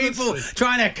can't. People honestly.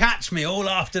 trying to catch me all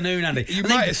afternoon, Andy.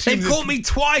 They've caught me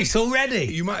twice already.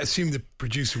 You might assume the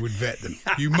producer would vet them.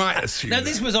 You might assume. No,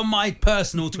 this was on my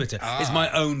personal Twitter. It's my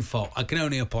own fault. I can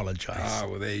only apologise.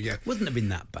 Well, there you go. Wouldn't have been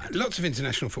that bad. Lots of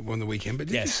international football on the weekend, but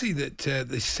did you see that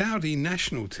the Saudi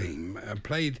national team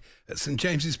played at St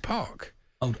James's Park?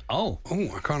 Oh!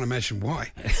 I can't imagine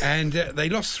why. And they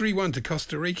lost 3-1 to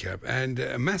Costa Rica, and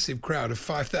a massive crowd of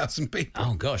 5,000 people.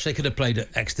 Oh gosh, they could have played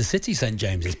at Exeter City St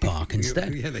James's Park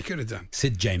instead. Yeah, they could have done.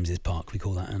 Sid James's Park, we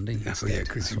call that, Andy. Oh, yeah,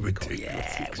 because we do.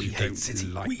 Yeah, we hate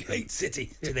City. We hate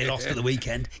City. So they lost for the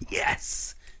weekend.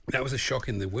 Yes. That was a shock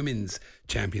in the Women's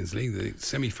Champions League, the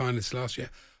semi-finalists last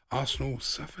year. Arsenal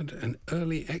suffered an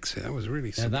early exit. That was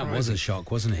really surprising. Yeah, that was a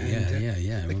shock, wasn't it?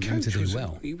 Yeah. The We're going to do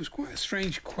well. It was quite a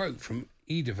strange quote from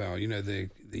Edeval,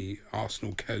 the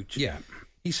Arsenal coach. Yeah.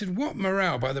 He said, what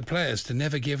morale by the players to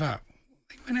never give up.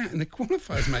 They went out in the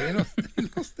qualifiers, mate. They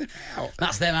lost them out.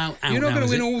 That's them out. You're not going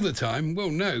to win all the time. Well,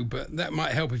 no, but that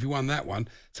might help if you won that one.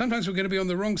 Sometimes we're going to be on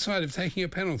the wrong side of taking a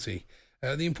penalty.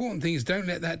 The important thing is don't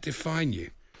let that define you.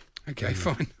 Okay,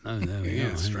 fine. Oh, there we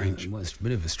Yeah, go. strange. Well, it's a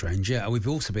bit of a strange. Yeah, we've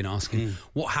also been asking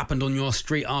what happened on your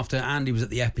street after Andy was at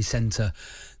the epicentre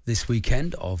this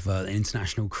weekend of an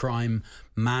international crime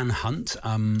manhunt.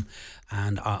 And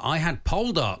I had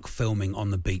Poldark filming on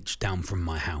the beach down from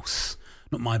my house.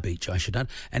 Not my beach, I should add.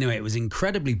 Anyway, it was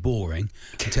incredibly boring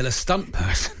until a stunt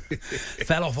person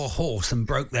fell off a horse and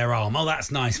broke their arm. Oh,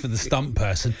 that's nice for the stunt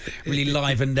person. Really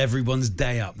livened everyone's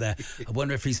day up there. I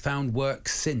wonder if he's found work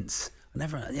since. You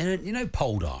know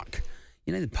Poldark.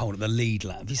 You know the lead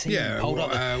lad. Have you seen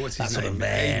Poldark? What's his name? Sort of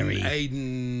very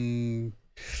Aiden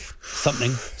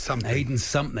something. Aiden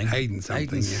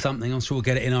something. I'm sure we'll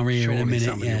get it in our ear in a minute.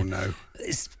 Somebody will know.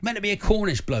 It's meant to be a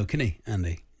Cornish bloke, isn't he,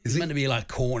 Andy? He's meant to be like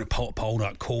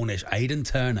Poldark Cornish. Aidan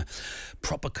Turner,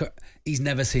 he's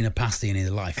never seen a pasty in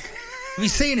his life. Have you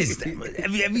seen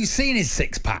his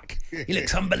six pack? He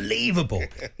looks unbelievable.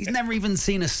 He's never even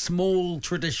seen a small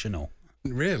traditional.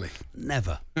 Really?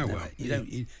 Never. Oh, Never. well.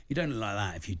 You don't look like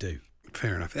that if you do.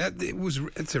 Fair enough.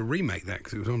 It's a remake, that,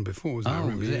 because it was on before, wasn't it? I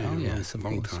remember, yes, a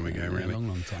long time ago, really.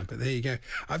 Long time. But there you go.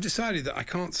 I've decided that I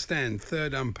can't stand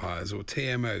third umpires or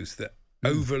TMOs that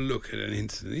overlook at an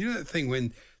incident. You know that thing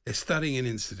when they're studying an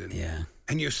incident? Yeah.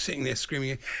 And you're sitting there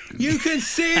screaming, "You can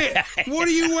see it! What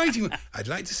are you waiting for? I'd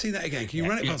like to see that again. Can you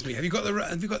run it past me? Have you got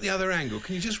the other angle?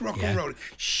 Can you just rock and roll it?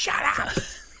 Shut up!"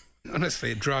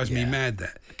 Honestly, it drives me mad,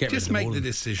 that. Just make the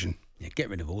decision. Yeah, get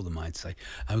rid of all of them, I'd say.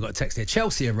 And we've got a text here.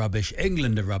 Chelsea are rubbish.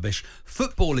 England are rubbish.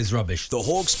 Football is rubbish. The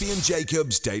Hawksby and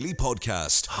Jacobs Daily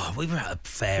Podcast. Oh, we were at a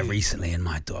fair recently, and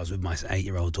I was with my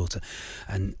 8-year-old daughter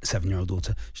and 7-year-old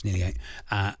daughter. She's nearly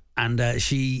 8. And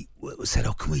she said,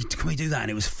 "Oh, can we do that?"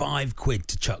 And it was £5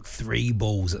 to chuck 3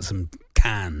 balls at some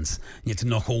cans. You had to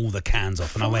knock all the cans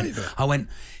off. And I went,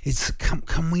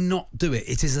 can we not do it?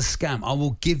 It is a scam. I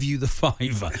will give you the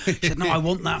 £5. She said, "No, I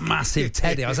want that massive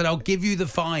teddy." I said, "I'll give you the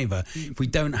 £5 if we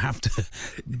don't have to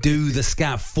do the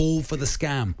scam, fall for the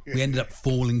scam." We ended up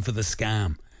falling for the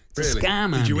scam. It's a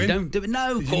scam, Andy. Did you win? Don't do it.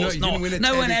 No, of course not.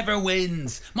 No one ever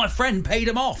wins. My friend paid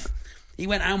him off. He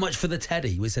went, "How much for the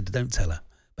teddy?" We said, "Don't tell her."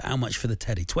 But how much for the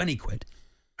teddy? £20.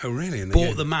 Oh, really?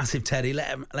 Bought the massive teddy,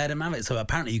 let him have it. So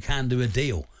apparently you can do a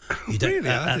deal. You don't, really?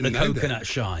 at the Coconut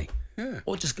Shy. Yeah.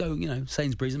 Or just go,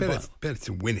 Sainsbury's and buy it. Better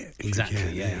to win it.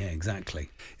 Exactly, yeah, exactly.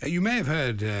 You may have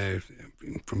heard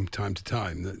from time to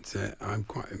time that I'm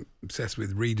quite obsessed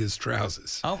with readers'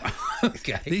 trousers. Oh,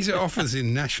 okay. These are offers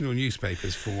in national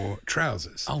newspapers for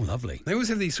trousers. Oh, lovely. They always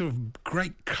have these sort of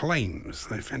great claims.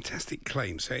 They're fantastic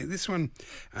claims. So this one,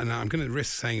 and I'm going to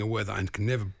risk saying a word that I can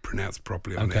never pronounce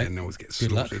properly on air and always get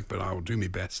slaughtered, but I will do my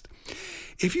best.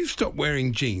 If you stop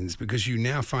wearing jeans because you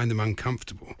now find them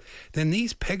uncomfortable, then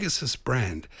these Pegasus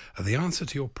brand are the answer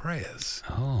to your prayers.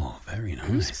 Oh, very nice.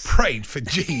 Who's prayed for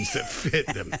jeans that fit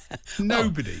them?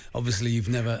 Nobody. Well, obviously, you've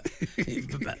never...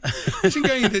 Imagine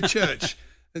going into church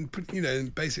and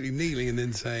basically kneeling and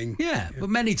then saying... Yeah, but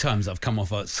many times I've come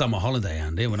off a summer holiday,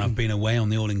 Andy, when I've been away on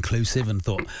the all-inclusive and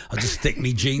thought, I'll just stick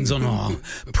me jeans on,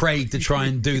 prayed to try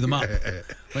and do them up.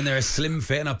 When they're a slim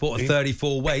fit and I bought a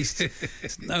 34 waist,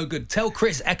 it's no good. Tell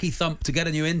Chris Ecky Thump to get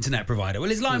a new internet provider. Well,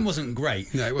 his line wasn't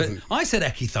great. No, it wasn't. But I said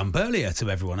Ecky Thump earlier to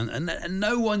everyone, and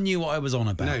no one knew what I was on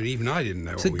about. No, even I didn't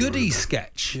know. It's a goodie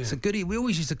sketch. Yeah. It's a goodie. We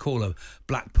always used to call a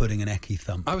black pudding an Ecky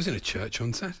Thump. I was in a church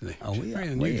on Saturday. Oh, very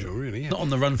unusual, really. Yeah. Not on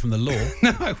the run from the law.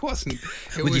 No, I wasn't.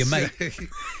 With your mate.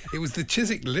 It was the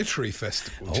Chiswick Literary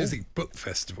Festival, Chiswick Book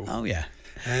Festival. Oh, yeah.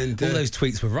 And all those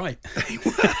tweets were right. They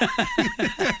were.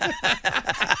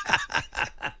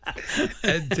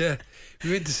 And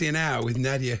we went to see An Hour with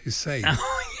Nadia Hussain.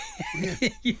 Yeah.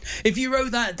 If you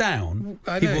wrote that down,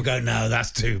 people go, "No,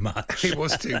 that's too much." It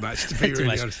was too much, to be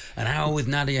really honest. An Hour with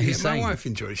Nadia Hussain. My wife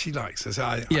enjoyed it. She likes us.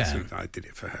 I did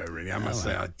it for her, really. I must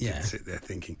say, I did sit there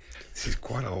thinking, this is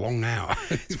quite a long hour.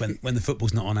 It's when the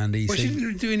football's not on, Andy. Well, she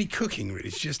didn't do any cooking, really.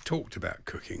 She just talked about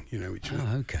cooking, which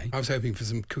okay. I was hoping for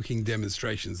some cooking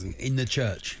demonstrations. In the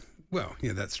church? Well,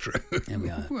 yeah, that's true. Yeah, we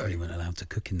are. We weren't allowed to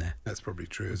cook in there. That's probably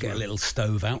true Get a little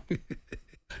stove out.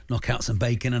 Knock out some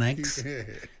bacon and eggs.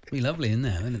 It'd be lovely in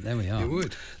there, wouldn't it? There we are. It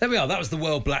would. There we are. That was the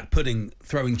World Black Pudding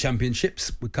Throwing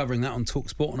Championships. We're covering that on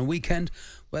TalkSport on a weekend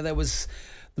where there was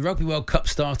the Rugby World Cup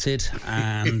started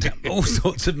and all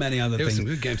sorts of many other things. There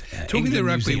were some good games. Talking of the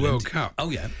Rugby World Cup,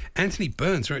 Anthony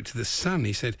Burns wrote to The Sun.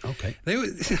 He said, I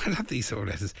love these sort of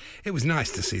letters. It was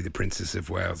nice to see the Princess of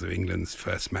Wales of England's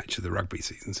first match of the rugby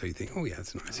season. So you think,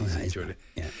 that's nice. He's enjoyed it.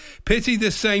 Yeah. Pity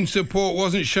the same support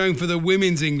wasn't shown for the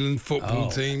women's England football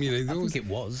team. I think it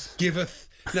was.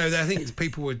 No, I think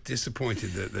people were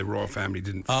disappointed that the royal family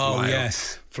didn't fly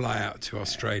out to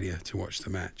Australia to watch the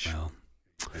match. Well,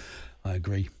 I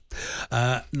agree.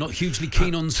 Not hugely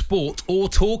keen on sport or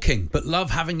talking, but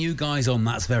love having you guys on.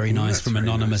 That's very nice from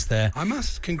Anonymous there. I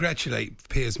must congratulate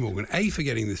Piers Morgan, for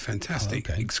getting this fantastic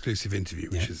exclusive interview,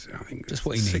 which is, I think, just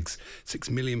what he needs. 6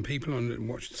 million people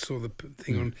saw the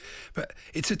thing on. But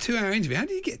it's a 2-hour interview. How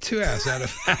do you get 2 hours out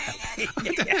of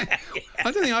that?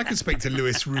 I don't think I could speak to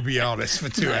Luis Rubiales for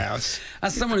 2 hours.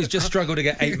 As someone who's just struggled to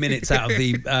get 8 minutes out of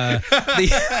the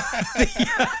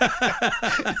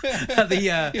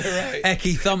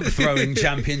Ecky Thump throwing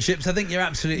championships, I think you're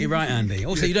absolutely right, Andy.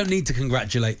 Also, you don't need to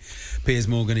congratulate Piers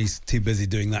Morgan. He's too busy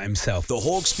doing that himself. The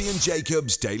Hawksby and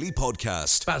Jacobs Daily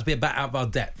Podcast. About to be out of our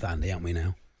depth, Andy, aren't we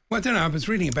now? Well, I don't know. I was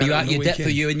reading about it on the weekend.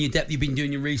 Are you in your depth? You've been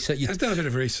doing your research. I've done a bit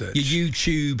of research. Your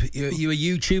YouTube. You a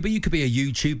YouTuber? You could be a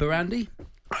YouTuber, Andy.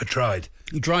 I tried.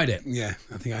 You tried it? Yeah,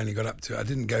 I think I only got up to it. I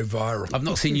didn't go viral. I've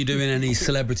not seen you doing any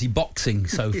celebrity boxing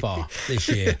so far this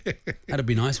year. That'd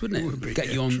be nice, wouldn't it? Would be,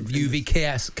 Get you on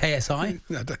KSI?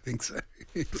 I don't think so.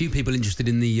 A few people interested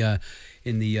in the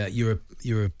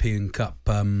European Cup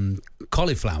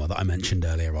cauliflower that I mentioned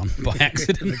earlier on by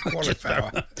accident.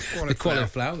 The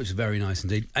cauliflower, which is very nice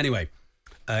indeed. Anyway,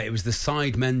 it was the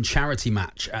Sidemen charity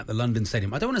match at the London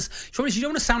Stadium. I don't want to. Surely you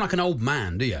don't want to sound like an old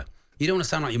man, do you? You don't want to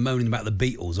sound like you're moaning about the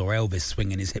Beatles or Elvis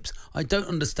swinging his hips. I don't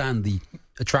understand the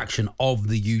attraction of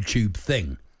the YouTube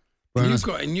thing. And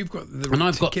you've got the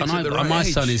my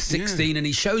age. son is 16 and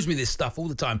he shows me this stuff all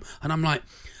the time, and I'm like,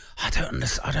 I don't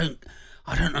understand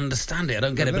it. I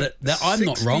don't get it. But I'm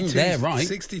not wrong. They're right.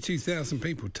 62,000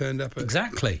 people turned up at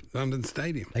London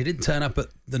Stadium. They didn't turn up at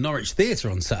the Norwich Theatre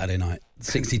on Saturday night.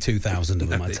 62,000 of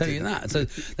them. I tell you that. So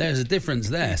there's a difference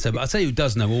there. So, but I'll tell you who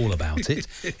does know all about it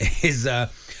is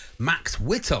Max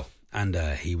Whittle. And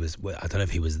he was. I don't know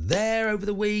if he was there over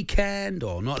the weekend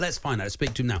or not. Let's find out. Let's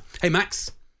speak to him now. Hey,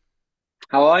 Max.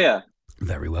 How are you?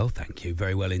 Very well, thank you.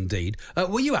 Very well indeed.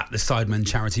 Were you at the Sidemen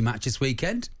charity match this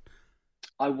weekend?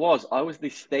 I was the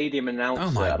stadium announcer.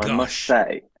 Oh my gosh. And I must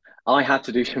say, I had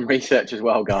to do some research as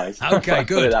well, guys. Okay,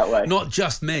 good. Put it that way. Not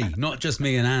just me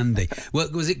and Andy. Well,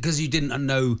 was it because you didn't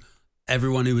know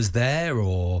everyone who was there,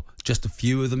 or just a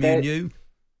few of them you knew?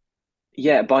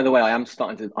 Yeah, by the way,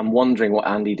 I'm wondering what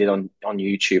Andy did on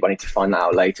YouTube. I need to find that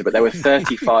out later. But there were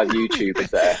 35 YouTubers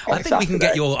there. I think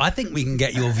we can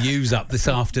get your views up this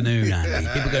afternoon, Andy.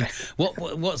 People going,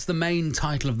 what's the main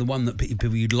title of the one that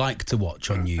people you'd like to watch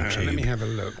on YouTube? Let me have a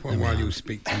look while you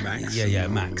speak to Max. Yeah,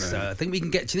 Max. I think we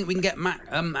can get. Do you think we can get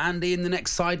Andy in the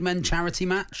next Sidemen charity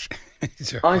match?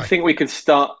 I think we could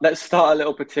start. Let's start a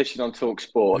little petition on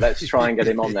TalkSport. Let's try and get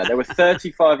him on there. There were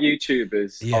 35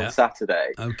 YouTubers on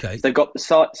Saturday. Okay. So they've got the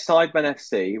Sidemen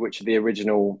FC, which are the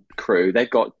original crew. They've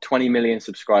got 20 million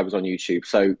subscribers on YouTube.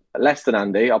 So less than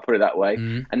Andy, I'll put it that way.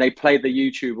 Mm. And they played the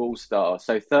YouTube All-Star.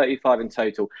 So 35 in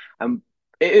total. And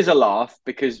it is a laugh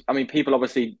because, I mean, people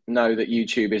obviously know that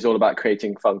YouTube is all about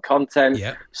creating fun content.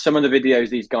 Yeah. Some of the videos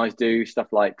these guys do, stuff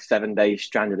like 7 days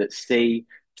stranded at sea,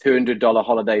 $200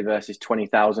 holiday versus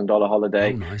 $20,000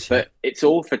 holiday. Oh, nice, but it's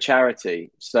all for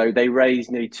charity. So they raised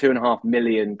nearly £2.5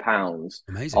 million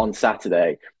on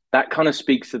Saturday. That kind of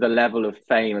speaks to the level of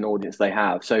fame and audience they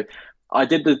have. So I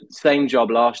did the same job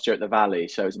last year at the Valley.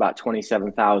 So it was about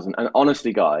 27,000. And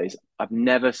honestly, guys, I've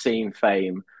never seen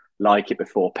fame like it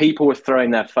before. People were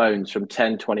throwing their phones from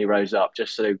 10, 20 rows up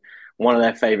just so one of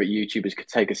their favorite YouTubers could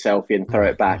take a selfie and throw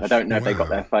it back. Gosh, I don't know if they got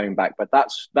their phone back, but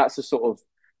that's the sort of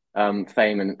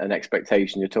fame and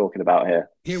expectation you're talking about here.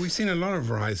 Yeah, we've seen a lot of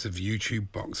rise of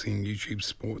YouTube boxing, YouTube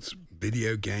sports,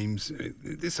 video games.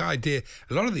 This idea,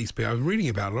 a lot of these people, I was reading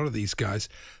about a lot of these guys,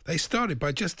 they started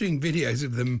by just doing videos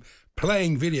of them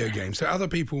playing video games. So other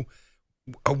people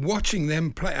are watching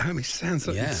them play at home. It sounds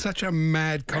like it's such a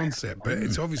mad concept, but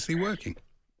it's obviously working.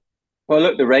 Well,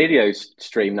 look, the radio's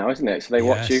stream now, isn't it? So they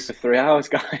watch you for 3 hours,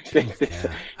 guys.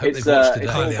 It's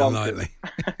highly unlikely.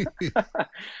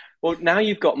 Well, now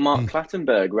you've got Mark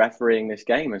Clattenburg refereeing this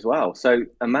game as well. So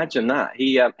imagine that.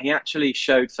 He actually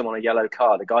showed someone a yellow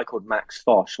card, a guy called Max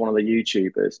Fosh, one of the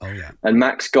YouTubers. Oh, yeah. And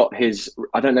Max got his,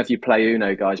 I don't know if you play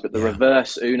Uno, guys, but the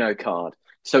reverse Uno card.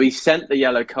 So he sent the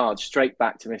yellow card straight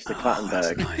back to Mr.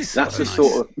 Clattenburg.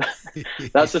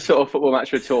 That's the sort of football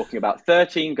match we're talking about.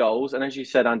 13 goals, and as you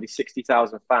said, Andy,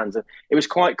 60,000 fans. It was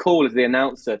quite cool as the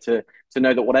announcer to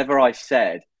know that whatever I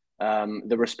said,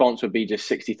 the response would be just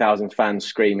 60,000 fans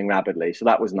screaming rapidly. So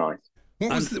that was nice.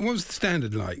 What was the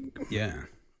standard like? Yeah,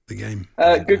 the game.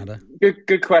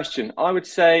 Good question. I would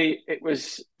say it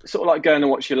was sort of like going to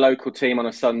watch your local team on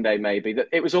a Sunday. Maybe that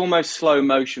it was almost slow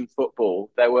motion football.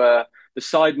 The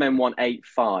Sidemen won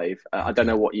 8-5. I don't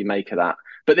know what you make of that,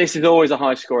 but this is always a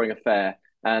high scoring affair.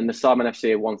 And the Sidemen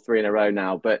FC have won 3 in a row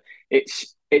now. But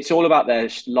it's all about their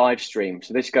live stream.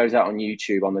 So this goes out on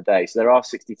YouTube on the day. So there are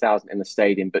 60,000 in the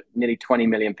stadium, but nearly 20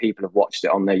 million people have watched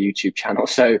it on their YouTube channel.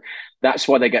 So that's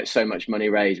why they get so much money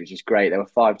raised, which is great. There were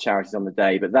 5 charities on the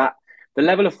day, but the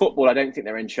level of football, I don't think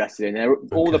they're interested in.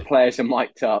 All the players are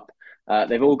mic'd up.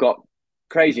 They've all got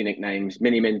crazy nicknames: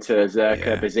 Mini Minter,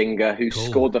 Zerka, Bazinga, who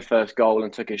scored the first goal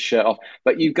and took his shirt off.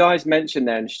 But you guys mentioned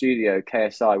there in the studio,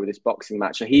 KSI, with this boxing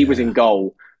match. So he was in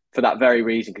goal for that very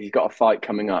reason, because he's got a fight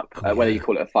coming up. Whether you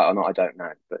call it a fight or not, I don't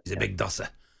know. But he's a big dosser.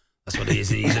 That's what he is.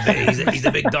 He's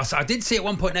a big dosser. I did see at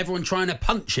one point everyone trying to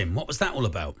punch him. What was that all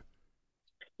about?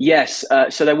 Yes.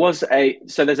 So there's a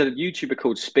YouTuber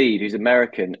called Speed who's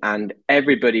American, and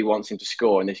everybody wants him to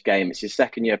score in this game. It's his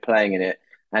second year playing in it.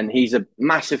 And he's a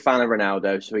massive fan of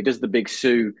Ronaldo, so he does the big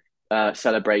Sue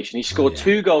celebration. He scored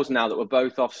 2 goals now that were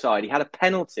both offside. He had a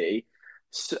penalty.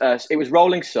 It was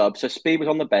rolling sub, so Speed was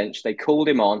on the bench. They called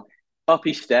him on. Up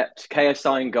he stepped,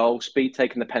 KSI in goal, Speed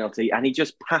taking the penalty, and he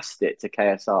just passed it to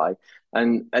KSI.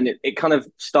 And it kind of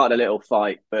started a little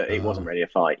fight, but it wasn't really a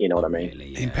fight. You know what I mean? Really,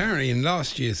 yeah. Apparently, in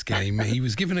last year's game, he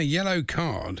was given a yellow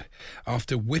card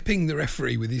after whipping the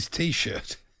referee with his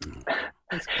T-shirt.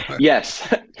 Yes,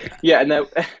 yeah, and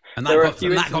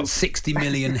that got 60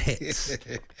 million hits.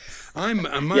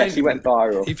 Yes, he went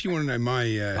viral. If you want to know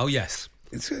my, oh yes,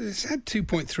 it's had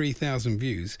 2.3 thousand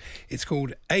views. It's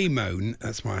called Amone.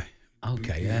 That's my.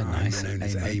 Okay, yeah, nice. Known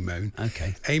as Amone.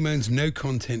 Okay, Amone's no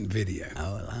content video.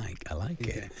 Oh, I like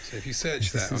it. So if you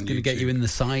search that, it's going to get you in the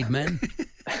side, men.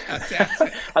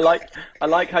 I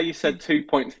like how you said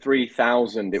 2.3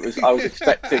 thousand. I was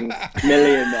expecting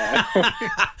million there.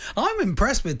 I'm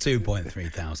impressed with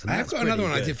 2.3 thousand. I've got another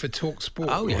one I did for Talk Sport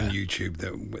on yeah. YouTube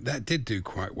that did do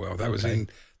quite well. That was in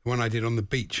the one I did on the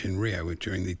beach in Rio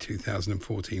during the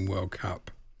 2014 World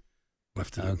Cup. We'll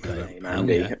have to look that up.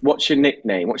 Andy, what's your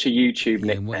nickname? What's your YouTube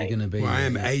nickname? What are you going to be? Well, I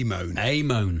am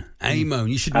Amone. Amone.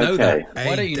 You should know that.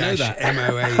 Why don't you know that?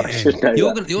 M-O-A-N.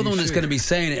 You're the one that's going to be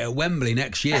saying it at Wembley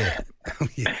next year.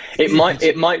 Yeah. It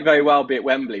might very well be at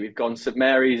Wembley. We've gone St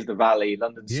Mary's, the Valley,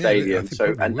 London Stadium.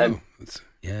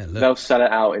 Yeah, look. They'll sell it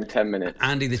out in 10 minutes.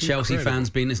 Andy, the Chelsea fan's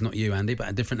been, it's not you, Andy, but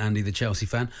a different Andy, the Chelsea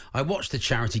fan. I watched the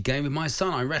charity game with my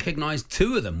son. I recognised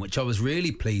two of them, which I was really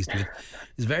pleased with.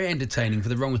 It's very entertaining for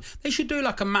the wrong. They should do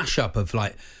like a mashup of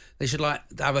they should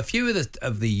have a few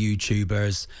of the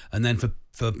YouTubers, and then for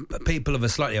people of a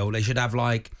slightly old, they should have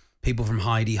like people from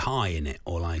Heidi High in it,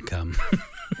 or like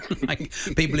like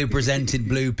people who presented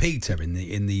Blue Peter in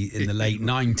the late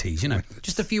 90s. You know,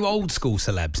 just a few old school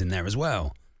celebs in there as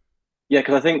well. Yeah,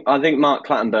 because I think Mark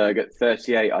Clattenburg at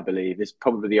 38, I believe, is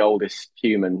probably the oldest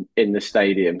human in the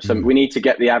stadium. So we need to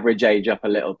get the average age up a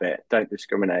little bit. Don't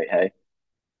discriminate, hey?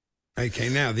 Okay,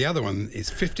 now the other one is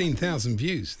 15,000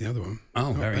 views. The other one.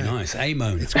 Oh, very nice.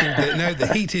 Amone. It's called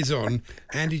The Heat Is On.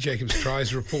 Andy Jacobs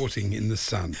tries reporting in the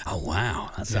sun. Oh,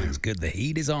 wow. That sounds good. The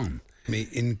heat is on. On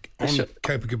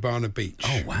Copacabana Beach.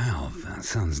 Oh, wow. That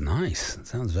sounds nice. That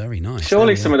sounds very nice.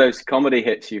 Surely some of those comedy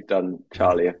hits you've done,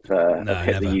 Charlie, have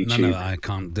hit the YouTube. No, I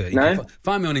can't do it. No?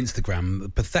 Find me on Instagram. A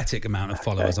pathetic amount of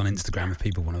followers on Instagram if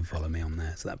people want to follow me on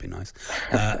there. So that'd be nice.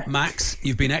 Max,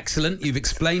 you've been excellent. You've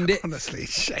explained it. Honestly,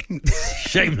 shameless.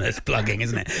 Shameless plugging,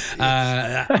 isn't it?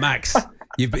 Max,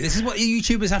 this is what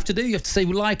YouTubers have to do. You have to say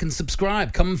like and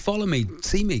subscribe. Come and follow me.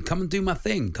 See me. Come and do my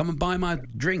thing. Come and buy my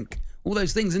drink. All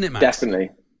those things, isn't it, Max? Definitely.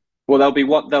 Well,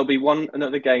 there'll be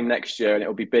another game next year, and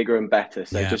it'll be bigger and better.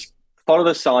 So just follow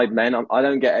the Sidemen. I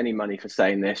don't get any money for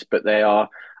saying this, but they are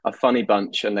a funny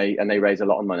bunch, and they raise a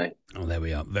lot of money. Oh, there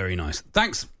we are. Very nice.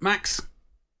 Thanks, Max.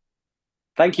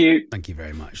 Thank you. Thank you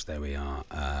very much. There we are.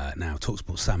 Now,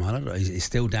 TalkSport Sam Hullard is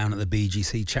still down at the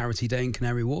BGC Charity Day in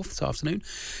Canary Wharf this afternoon.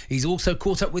 He's also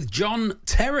caught up with John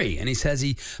Terry, and he says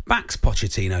he backs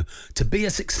Pochettino to be a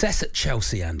success at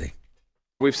Chelsea, Andy.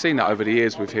 We've seen that over the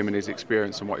years with him and his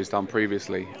experience and what he's done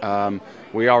previously.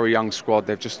 We are a young squad.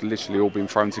 They've just literally all been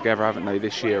thrown together, haven't they,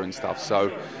 this year and stuff.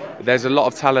 So there's a lot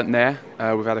of talent there.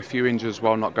 We've had a few injuries as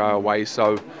well, not go away.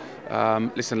 So,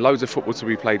 listen, loads of football to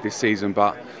be played this season,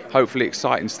 but hopefully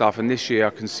exciting stuff. And this year I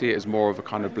can see it as more of a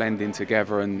kind of blending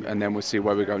together, and then we'll see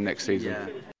where we go next season. Yeah.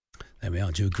 There we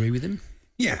are. Do you agree with him?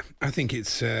 Yeah, I think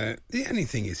it's the only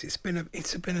thing is it's been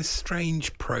a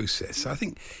strange process. I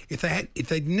think if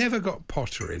they'd never got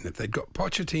Potter in, if they'd got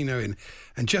Pochettino in,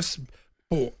 and just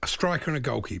bought a striker and a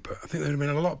goalkeeper, I think they'd have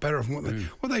been a lot better off.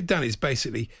 What they've done is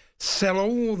basically sell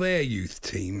all their youth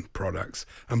team products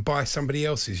and buy somebody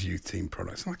else's youth team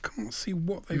products. And I can't see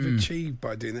what they've achieved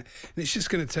by doing that. And it's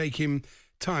just going to take him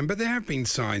time, but there have been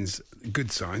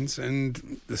good signs,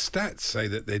 and the stats say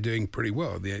that they're doing pretty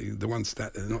well. The one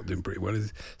stat they're not doing pretty well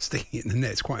is sticking it in the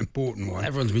net. It's quite an important one.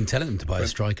 Everyone's been telling them to buy a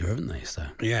striker, haven't they? So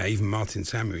yeah, even Martin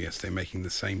Samuel yesterday making the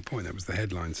same point. That was the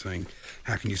headline saying,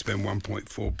 "How can you spend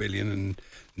 1.4 billion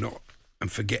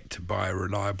and forget to buy a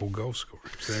reliable goal scorer?"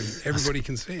 So everybody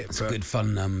can see it. It's a good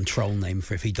fun troll name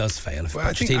for if he does fail. If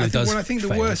I think fail.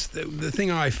 the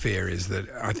thing I fear is that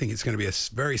I think it's going to be a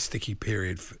very sticky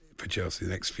period for Chelsea the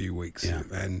next few weeks. Yeah.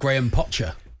 And Graham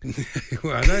Potter.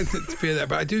 Well, I don't fear that,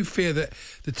 but I do fear that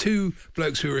the two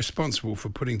blokes who are responsible for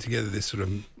putting together this sort of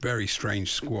very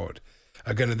strange squad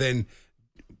are going to then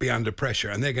be under pressure,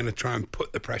 and they're going to try and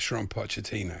put the pressure on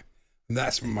Pochettino. And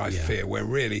that's my fear, where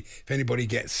really, if anybody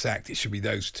gets sacked, it should be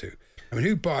those two. I mean,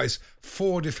 who buys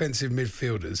 4 defensive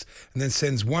midfielders and then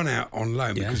sends one out on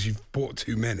loan because you've bought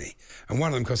too many, and one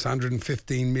of them costs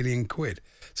 115 million quid?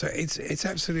 So it's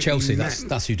absolutely Chelsea. mad.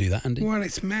 That's who do that, Andy. Well,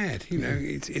 it's mad. You know,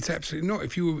 it's absolutely not.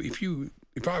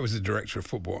 If I was the director of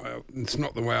football, it's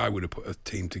not the way I would have put a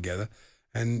team together.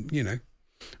 And you know,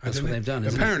 that's what they've done.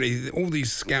 Apparently, all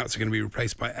these scouts are going to be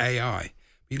replaced by AI,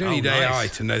 You don't need AI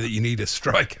to know that you need a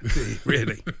striker, do you?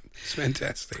 Really. It's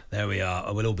fantastic. There we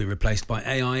are. We'll all be replaced by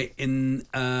AI in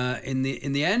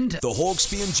the end. The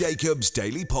Hawksby and Jacobs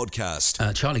Daily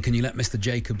Podcast. Charlie, can you let Mr.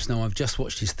 Jacobs know I've just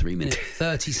watched his 3-minute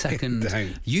 30-second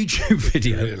YouTube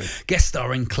video, Really? guest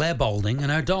starring Claire Balding and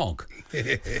her dog.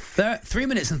 3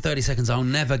 minutes and 30 seconds I'll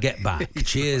never get back.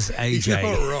 Cheers, AJ. He's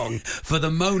not wrong. For the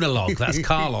monologue. That's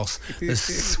Carlos.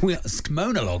 The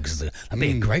monologues. That'd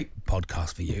be a great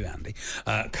podcast for you, Andy.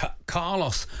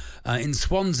 Carlos in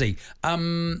Swansea.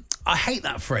 I hate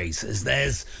that phrase.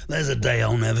 There's a day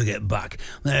I'll never get back.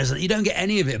 You don't get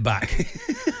any of it back.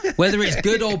 Whether it's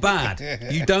good or bad,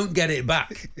 you don't get it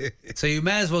back. So you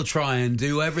may as well try and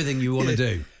do everything you want to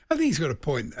do. I think he's got a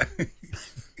point, though.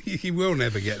 He will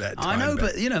never get that time. I know,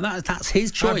 back. but that's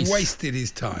his choice. I've wasted his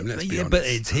time. Let's be honest. But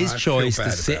it's his choice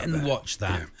to sit and that. watch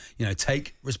that. Yeah.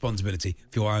 Take responsibility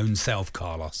for your own self,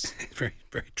 Carlos. Very,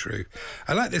 very true.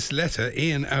 I like this letter.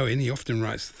 Ian Owen, he often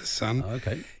writes to the Sun. Oh,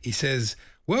 okay. He says,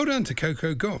 well done to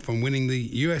Coco Gauff on winning the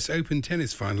US Open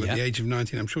tennis final at the age of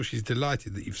 19. I'm sure she's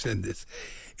delighted that you've said this.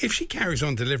 If she carries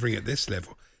on delivering at this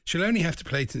level, she'll only have to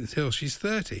play until she's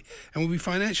 30 and will be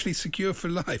financially secure for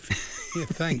life. Yeah,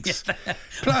 thanks.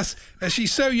 Plus, as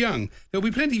she's so young, there'll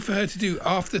be plenty for her to do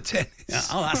after tennis.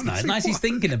 Oh, that's nice. Nice he's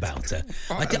thinking about her.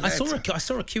 I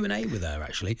saw a Q&A with her,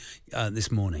 actually,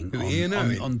 this morning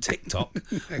on TikTok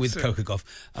with Coco Gauff.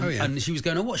 And she was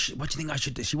going, what do you think I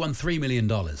should do? She won $3 million.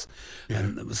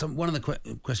 And one of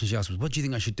the questions she asked was, what do you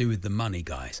think I should do with the money,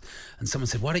 guys? And someone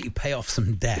said, why don't you pay off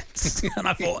some debts? And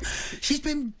I thought, she's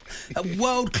been a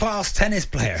world-class tennis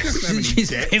player since she's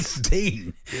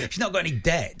 15. Yeah. She's not got any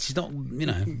debt. She's not,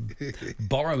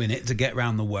 borrowing it to get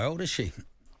around the world, is she?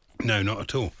 No, not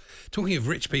at all. Talking of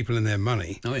rich people and their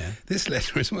money, this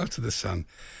letter as well to the Sun.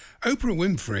 Oprah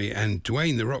Winfrey and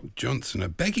Dwayne "The Rock" Johnson are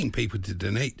begging people to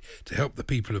donate to help the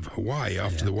people of Hawaii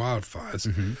after the wildfires.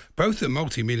 Mm-hmm. Both are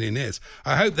multi-millionaires.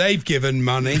 I hope they've given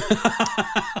money.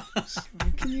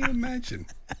 Can you imagine?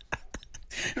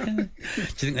 Do you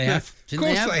think they have? Do you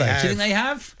think they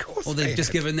have? Of course. Or they've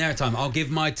just given their time. I'll give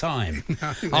my time.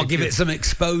 I'll give it some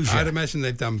exposure. I'd imagine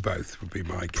they've done both, would be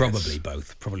my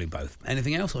guess. Probably both.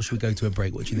 Anything else, or should we go to a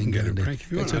break? What do you think? Go to a break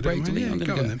if you want. Go to a break, do we? I'm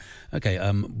going to go. Okay,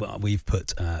 well, we've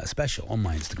put a special on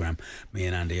my Instagram. Me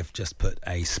and Andy have just put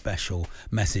a special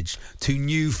message to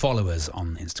new followers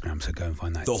on Instagram, so go and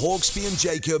find that. The Hawksby and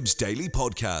Jacobs Daily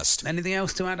Podcast. Anything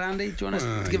else to add, Andy? Do you want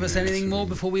to give us anything more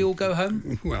before we all go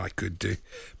home? Well, I could do,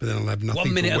 but then I'll have nothing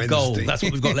 1 minute for of gold. Wednesday. That's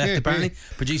what we've got left, apparently.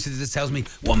 Producer just tells me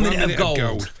 1 minute of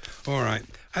gold. All right.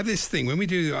 I have this thing, when we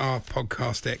do our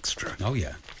podcast extra. Oh,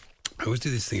 yeah. I always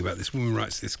do this thing about this woman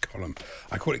writes this column.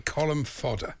 I call it column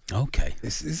fodder. Okay.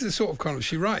 This is the sort of column,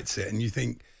 she writes it and you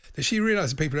think, does she realise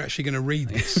that people are actually going to read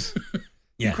this?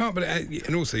 Yeah. You can't believe,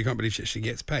 and also you can't believe she actually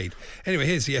gets paid. Anyway,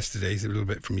 here's yesterday's, a little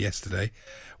bit from yesterday.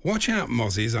 Watch out,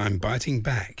 mozzies, I'm biting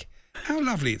back. How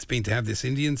lovely it's been to have this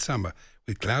Indian summer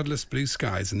with cloudless blue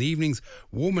skies and the evenings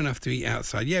warm enough to eat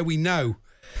outside. Yeah, we know.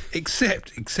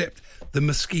 Except the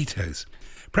mosquitoes.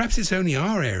 Perhaps it's only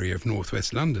our area of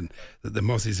northwest London that the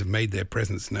mozzies have made their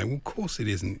presence known. Well, of course it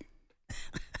isn't.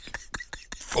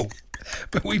 Fool.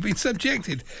 But we've been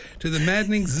subjected to the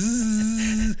maddening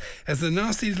zzz as the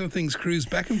nasty little things cruise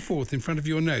back and forth in front of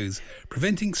your nose,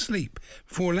 preventing sleep,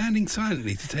 before landing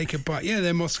silently to take a bite. Yeah,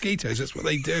 they're mosquitoes, that's what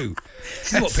they do.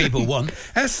 This is what people want.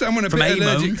 As someone a bit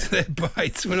allergic to their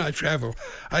bites when I travel,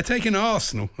 I take an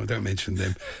arsenal, I don't mention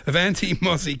them, of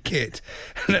anti-mozzie kit.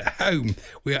 And at home,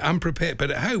 we're unprepared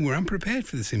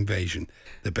for this invasion.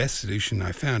 The best solution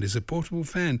I found is a portable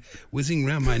fan whizzing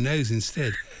round my nose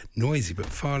instead. Noisy, but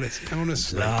far less.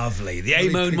 Honestly. Lovely. The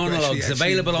Amon monologues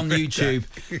available on YouTube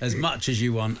as much as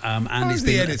you want. Andy's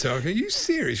the editor. Are you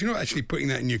serious? You're not actually putting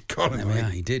that in your column.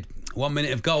 Yeah, he did. 1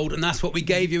 minute of gold, and that's what we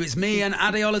gave you. It's me and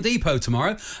Ade Oladipo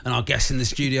tomorrow, and our guests in the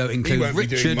studio include he won't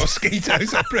Richard. Be doing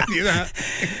mosquitoes, I'll tell you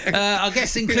that. Our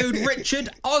guests include Richard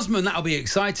Osman. That'll be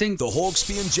exciting. The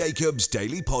Hawksby and Jacobs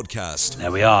Daily Podcast.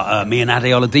 There we are. Me and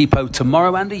Ade Oladipo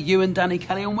tomorrow, Andy. You and Danny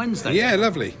Kelly on Wednesday. Yeah,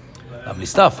 lovely. Lovely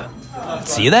stuff.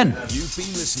 See you then. You've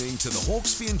been listening to the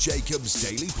Hawksby and Jacobs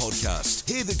Daily Podcast.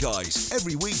 Hear the guys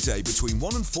every weekday between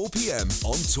 1 and 4 p.m.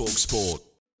 on TalkSport.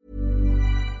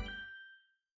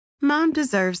 Mom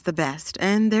deserves the best,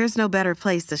 and there's no better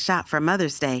place to shop for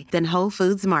Mother's Day than Whole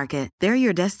Foods Market. They're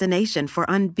your destination for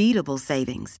unbeatable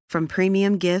savings, from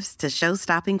premium gifts to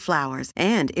show-stopping flowers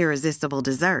and irresistible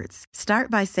desserts.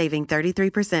 Start by saving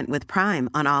 33% with Prime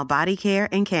on all body care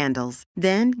and candles.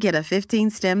 Then get a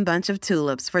 15-stem bunch of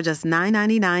tulips for just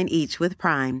 $9.99 each with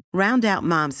Prime. Round out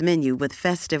Mom's menu with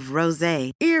festive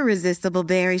rosé, irresistible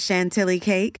berry chantilly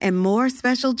cake, and more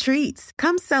special treats.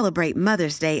 Come celebrate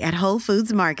Mother's Day at Whole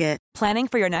Foods Market. Planning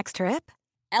for your next trip?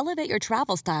 Elevate your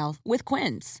travel style with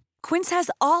Quince. Quince has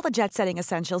all the jet-setting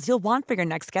essentials you'll want for your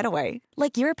next getaway,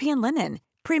 like European linen,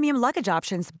 premium luggage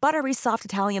options, buttery soft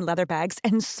Italian leather bags,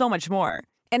 and so much more.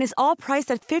 And is all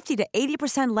priced at 50 to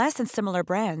 80% less than similar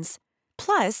brands.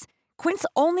 Plus, Quince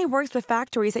only works with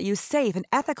factories that use safe and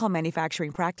ethical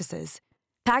manufacturing practices.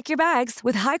 Pack your bags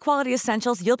with high-quality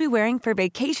essentials you'll be wearing for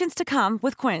vacations to come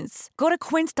with Quince. Go to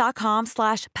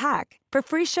quince.com/pack for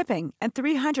free shipping and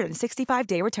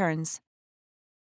 365-day returns.